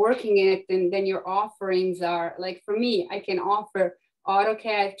start working it, and then your offerings are like, for me, I can offer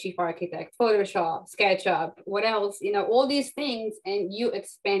AutoCAD, Chief Architect, Photoshop, Sketchup, what else, you know, all these things, and you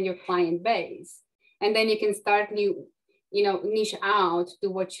expand your client base. And then you can start niche out to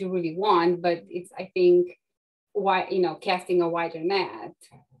what you really want, but it's, I think, why, you know, casting a wider net.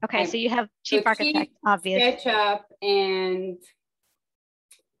 Okay, so you have Chief Architect, obvious. SketchUp, and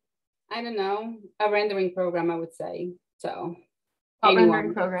I don't know, a rendering program, I would say. So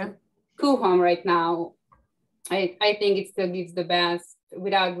rendering program. Coohom right now, I think it still gives the best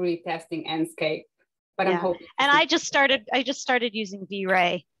without really testing Enscape. But I'm hoping. And I just started using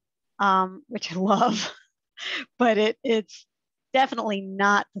VRay, which I love, but it's definitely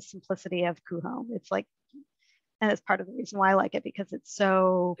not the simplicity of Coohom. It's like, and it's part of the reason why I like it, because it's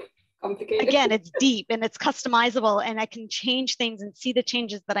so complicated. Again, it's deep and it's customizable, and I can change things and see the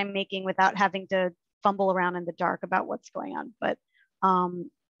changes that I'm making without having to fumble around in the dark about what's going on. But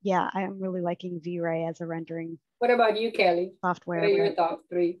yeah, I am really liking VRay as a rendering. What about you, Kelly? Software. What are your top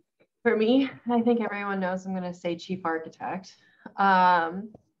three? For me, I think everyone knows I'm going to say Chief Architect. And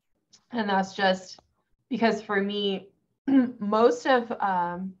that's just because for me, most of,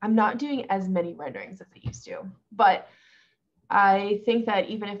 I'm not doing as many renderings as I used to, but I think that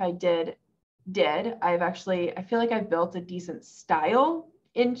even if I did, I feel like I've built a decent style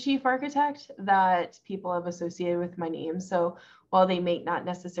in Chief Architect that people have associated with my name. So while they may not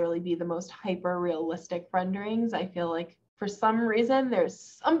necessarily be the most hyper realistic renderings, I feel like for some reason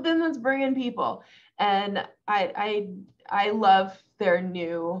there's something that's bringing people. And I love their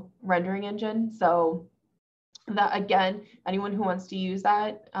new rendering engine. So that, again, anyone who wants to use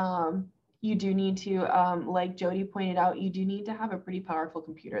that, you do need to, like Jodi pointed out, you do need to have a pretty powerful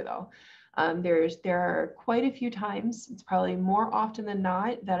computer though. There are quite a few times, it's probably more often than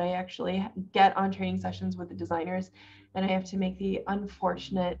not, that I actually get on training sessions with the designers and I have to make the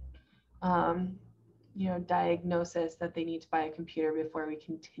unfortunate diagnosis that they need to buy a computer before we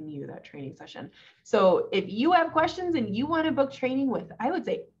continue that training session. So if you have questions and you want to book training with, I would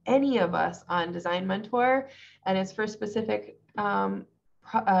say, any of us on Design Mentor, and it's for specific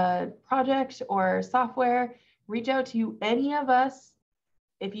project or software, reach out to any of us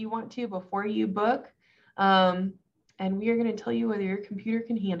if you want to before you book. And we are going to tell you whether your computer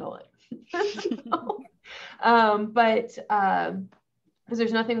can handle it. Because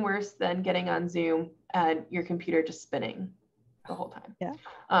there's nothing worse than getting on Zoom and your computer just spinning the whole time. Yeah.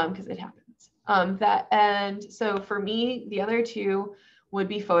 Because it happens. And so for me, the other two would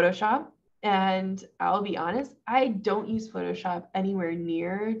be Photoshop. And I'll be honest, I don't use Photoshop anywhere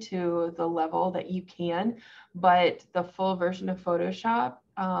near to the level that you can, but the full version of Photoshop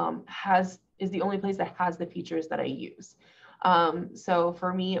is the only place that has the features that I use. So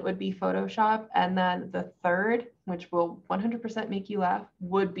for me, it would be Photoshop. And then the third, which will 100% make you laugh,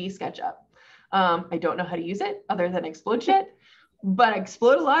 would be SketchUp. I don't know how to use it other than explode shit, but I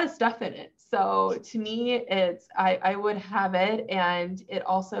explode a lot of stuff in it. So to me, I would have it. And it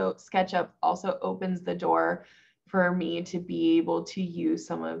also, SketchUp also opens the door for me to be able to use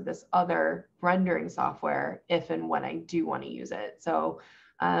some of this other rendering software if and when I do want to use it. So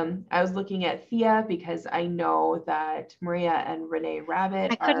I was looking at Thea because I know that Maria and Renee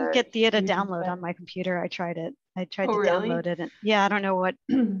Rabbit. I couldn't get Thea to download on my computer. I tried it. I tried to download it, and yeah, I don't know what.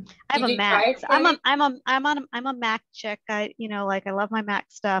 I have a Mac. I'm a Mac chick. I love my Mac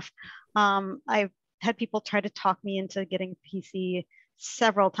stuff. I've had people try to talk me into getting a PC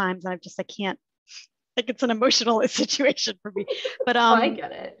several times, and I can't. Like, it's an emotional situation for me. But I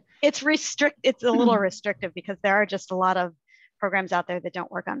get it. It's a little restrictive because there are just a lot of programs out there that don't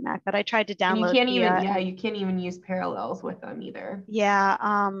work on Mac, but I tried to download. You can't even use Parallels with them either. Yeah.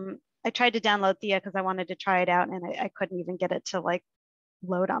 I tried to download Thea because I wanted to try it out, and I couldn't even get it to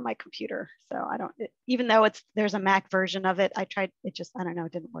load on my computer. So even though there's a Mac version of it, I tried, it don't know,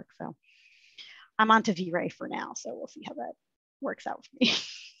 it didn't work. So I'm on to VRay for now. So we'll see how that works out for me.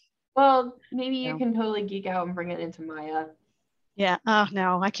 Well, maybe you can totally geek out and bring it into Maya. Yeah. Oh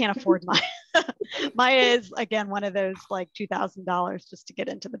no, I can't afford Maya. Maya is, again, one of those $2,000 just to get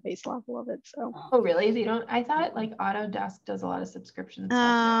into the base level of it. So. Oh really? I thought Autodesk does a lot of subscription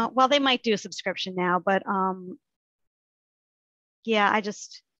stuff. Well, they might do a subscription now, but yeah, I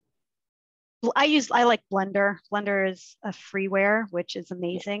like Blender. Blender is a freeware, which is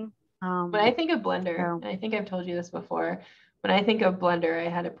amazing. When I think of Blender, and I think I've told you this before, when I think of Blender, I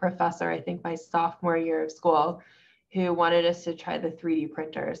had a professor, I think my sophomore year of school, who wanted us to try the 3D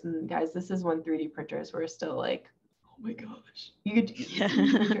printers. And guys, this is when 3D printers were still like, oh my gosh, you could use a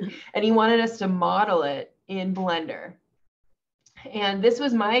 3D printer. And he wanted us to model it in Blender. And this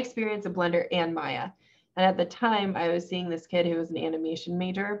was my experience of Blender and Maya. And at the time, I was seeing this kid who was an animation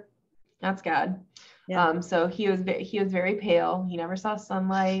major. That's God. Yeah. So he was very pale. He never saw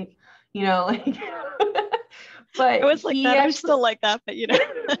sunlight, but it was like that. I'm still like that, but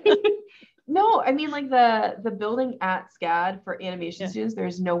No, I mean, the building at SCAD for animation students,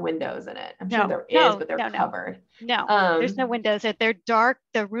 there's no windows in it. I'm sure there is, but they're covered. No, there's no windows. They're dark.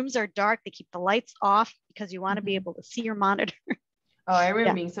 The rooms are dark. They keep the lights off because you want to be able to see your monitor. Oh, I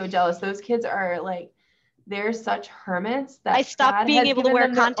remember being so jealous. Those kids are they're such hermits that I stopped being able to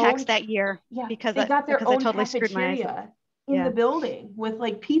wear contacts that year because they got their own I totally screwed my eyes in the building with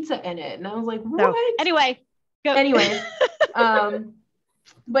pizza in it. And I was like, what? So, anyway, go. Anyways,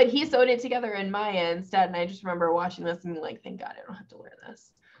 but he sewed it together in Maya instead. And I just remember watching this and being like, thank God I don't have to wear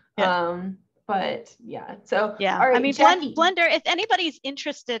this. Yeah. But yeah, so yeah, all right, I mean, Blender, if anybody's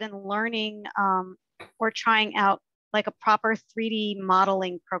interested in learning or trying out a proper 3D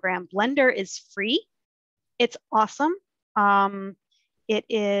modeling program, Blender is free. It's awesome. It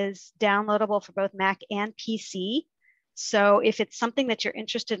is downloadable for both Mac and PC. So if it's something that you're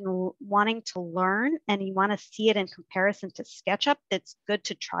interested in wanting to learn and you want to see it in comparison to SketchUp, it's good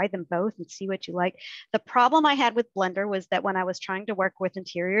to try them both and see what you like. The problem I had with Blender was that when I was trying to work with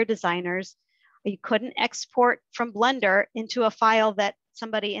interior designers, you couldn't export from Blender into a file that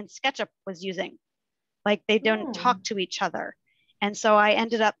somebody in SketchUp was using. They don't talk to each other. And so I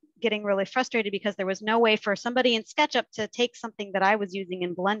ended up getting really frustrated because there was no way for somebody in SketchUp to take something that I was using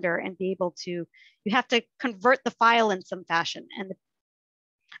in Blender and be able to, you have to convert the file in some fashion. And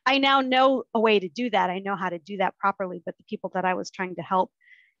I now know a way to do that. I know how to do that properly, but the people that I was trying to help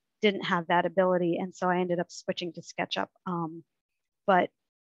didn't have that ability. And so I ended up switching to SketchUp. But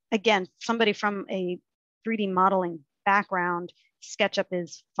again, somebody from a 3D modeling background, SketchUp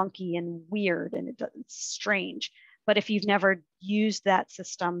is funky and weird and it's strange. But if you've never used that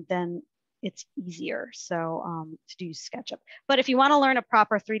system, then it's easier to use SketchUp. But if you want to learn a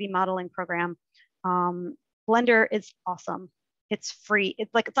proper 3D modeling program, Blender is awesome. It's free.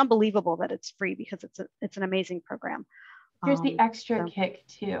 It's unbelievable that it's free because it's an amazing program. Here's the extra kick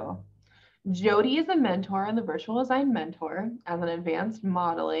too. Jodi is a mentor on the Virtual Design Mentor as an advanced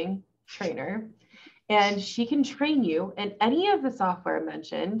modeling trainer, and she can train you in any of the software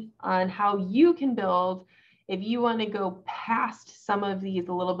mentioned on how you can build, if you want to go past some of these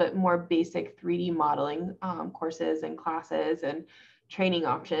a little bit more basic 3D modeling courses and classes and training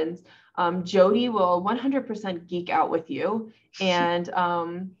options. Jodi will 100% geek out with you, and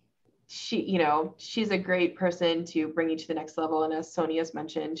she's a great person to bring you to the next level. And as Sonja's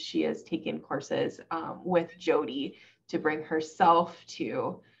mentioned, she has taken courses with Jodi to bring herself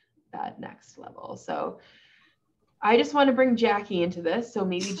to that next level. So I just want to bring Jackie into this. So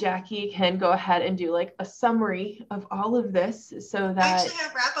maybe Jackie can go ahead and do like a summary of all of this so that— I actually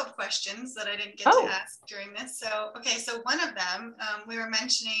have wrap-up questions that I didn't get to ask during this. So, okay, so one of them, we were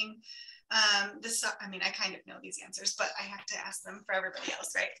mentioning this, I mean, I kind of know these answers, but I have to ask them for everybody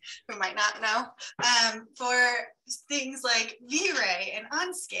else, right, who might not know. For things like VRay and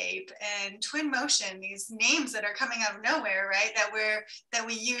Enscape and Twinmotion, these names that are coming out of nowhere, right, that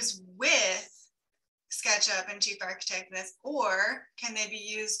we use with SketchUp and Chief Architect this, or can they be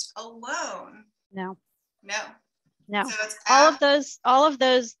used alone? No. So it's all of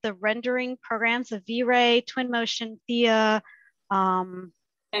those, the rendering programs of VRay, Twinmotion, Thea,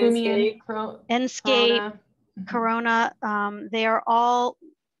 Enscape, Corona, they are all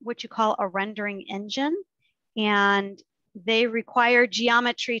what you call a rendering engine, and they require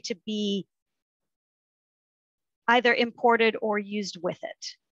geometry to be either imported or used with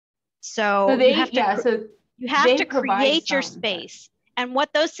it. So you have to create your space. And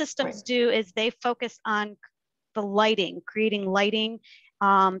what those systems do is they focus on the lighting, creating lighting,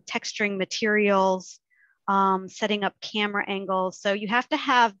 texturing materials, setting up camera angles. So you have to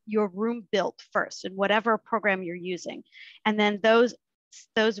have your room built first in whatever program you're using. And then those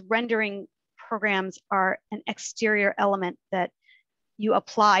rendering programs are an exterior element that you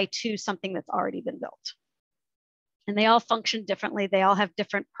apply to something that's already been built. And they all function differently. They all have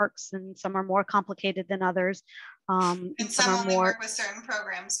different perks, and some are more complicated than others. And some only work with certain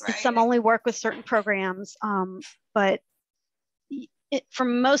programs, right? Some only work with certain programs, but for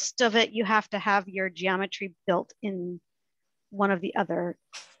most of it, you have to have your geometry built in one of the other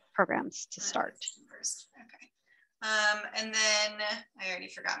programs to start. Okay. And then I already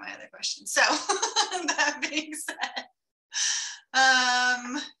forgot my other question. So that being said,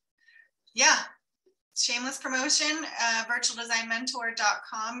 yeah. Shameless promotion,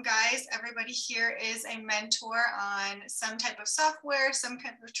 virtualdesignmentor.com. Guys, everybody here is a mentor on some type of software, some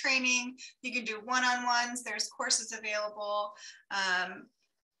kind of training. You can do one-on-ones. There's courses available,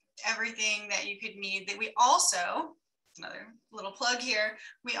 everything that you could need. That we also, another little plug here,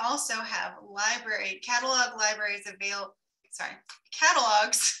 we also have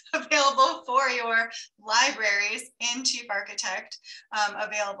catalogs available for your libraries in Chief Architect,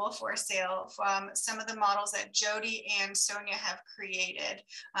 available for sale from some of the models that Jodi and Sonja have created.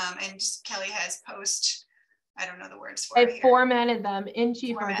 And Kelly has I don't know the words for it here. I formatted them in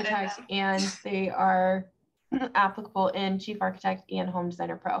Chief Architect, and they are applicable in Chief Architect and Home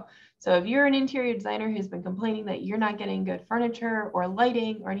Designer Pro. So if you're an interior designer who's been complaining that you're not getting good furniture or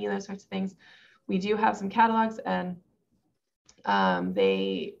lighting or any of those sorts of things, we do have some catalogs, and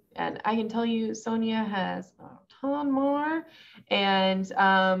and I can tell you Sonja has a ton more, and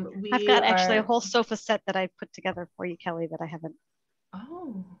I've got actually a whole sofa set that I put together for you, Kelly, that I haven't.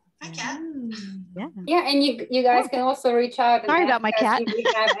 Oh, my cat. Yeah, and you guys can also reach out. Sorry about my cat. If we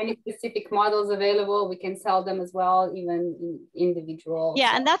have any specific models available, we can sell them as well, even individual.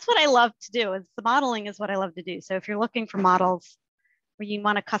 Yeah, and that's what I love to do. Is the modeling is what I love to do. So if you're looking for models where you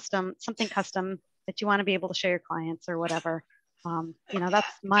want something custom that you want to be able to show your clients or whatever,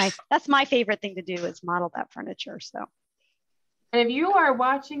 that's my favorite thing to do, is model that furniture. So, and if you are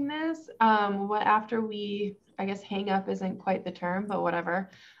watching this, after we, I guess hang up isn't quite the term, but whatever,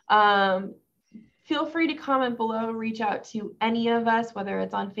 feel free to comment below, reach out to any of us, whether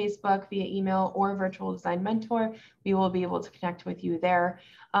it's on Facebook, via email, or Virtual Design Mentor. We will be able to connect with you there.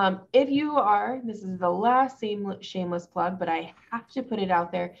 If you are, this is the last shameless plug, but I have to put it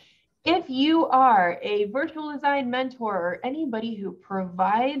out there. If you are a virtual design mentor or anybody who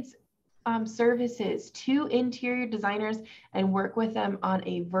provides services to interior designers and work with them on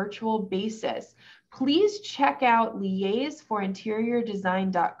a virtual basis, please check out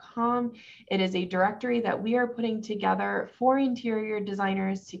liaiseforinteriordesign.com. It is a directory that we are putting together for interior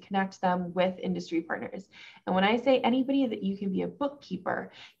designers to connect them with industry partners. And when I say anybody, that you can be a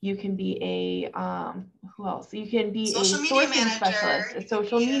bookkeeper, you can be a, who else? You can be a sourcing specialist, a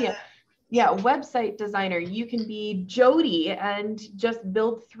social media. website designer. You can be Jodi and just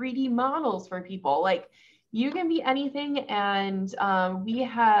build 3D models for people. Like, you can be anything. And we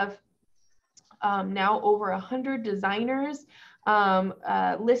have now over 100 designers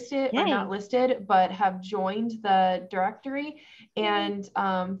listed, or not listed, but have joined the directory. And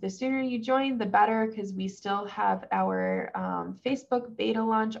the sooner you join, the better, because we still have our Facebook beta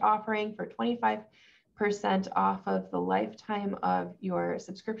launch offering for 25% off of the lifetime of your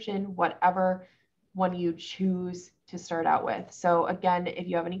subscription, whatever one you choose to start out with. So again, if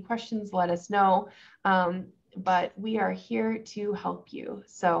you have any questions, let us know. But we are here to help you.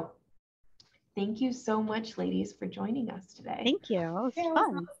 So thank you so much, ladies, for joining us today. Thank you. It was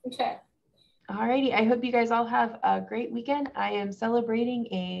fun. Okay. All righty. I hope you guys all have a great weekend. I am celebrating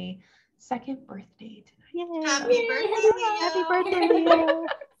a 2nd birthday tonight. Yay. Happy birthday, Leo. Happy birthday, Leo.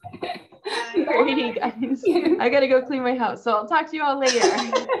 Alrighty, guys. I gotta go clean my house. So I'll talk to you all later.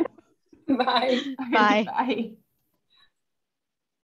 Bye. Bye. Bye.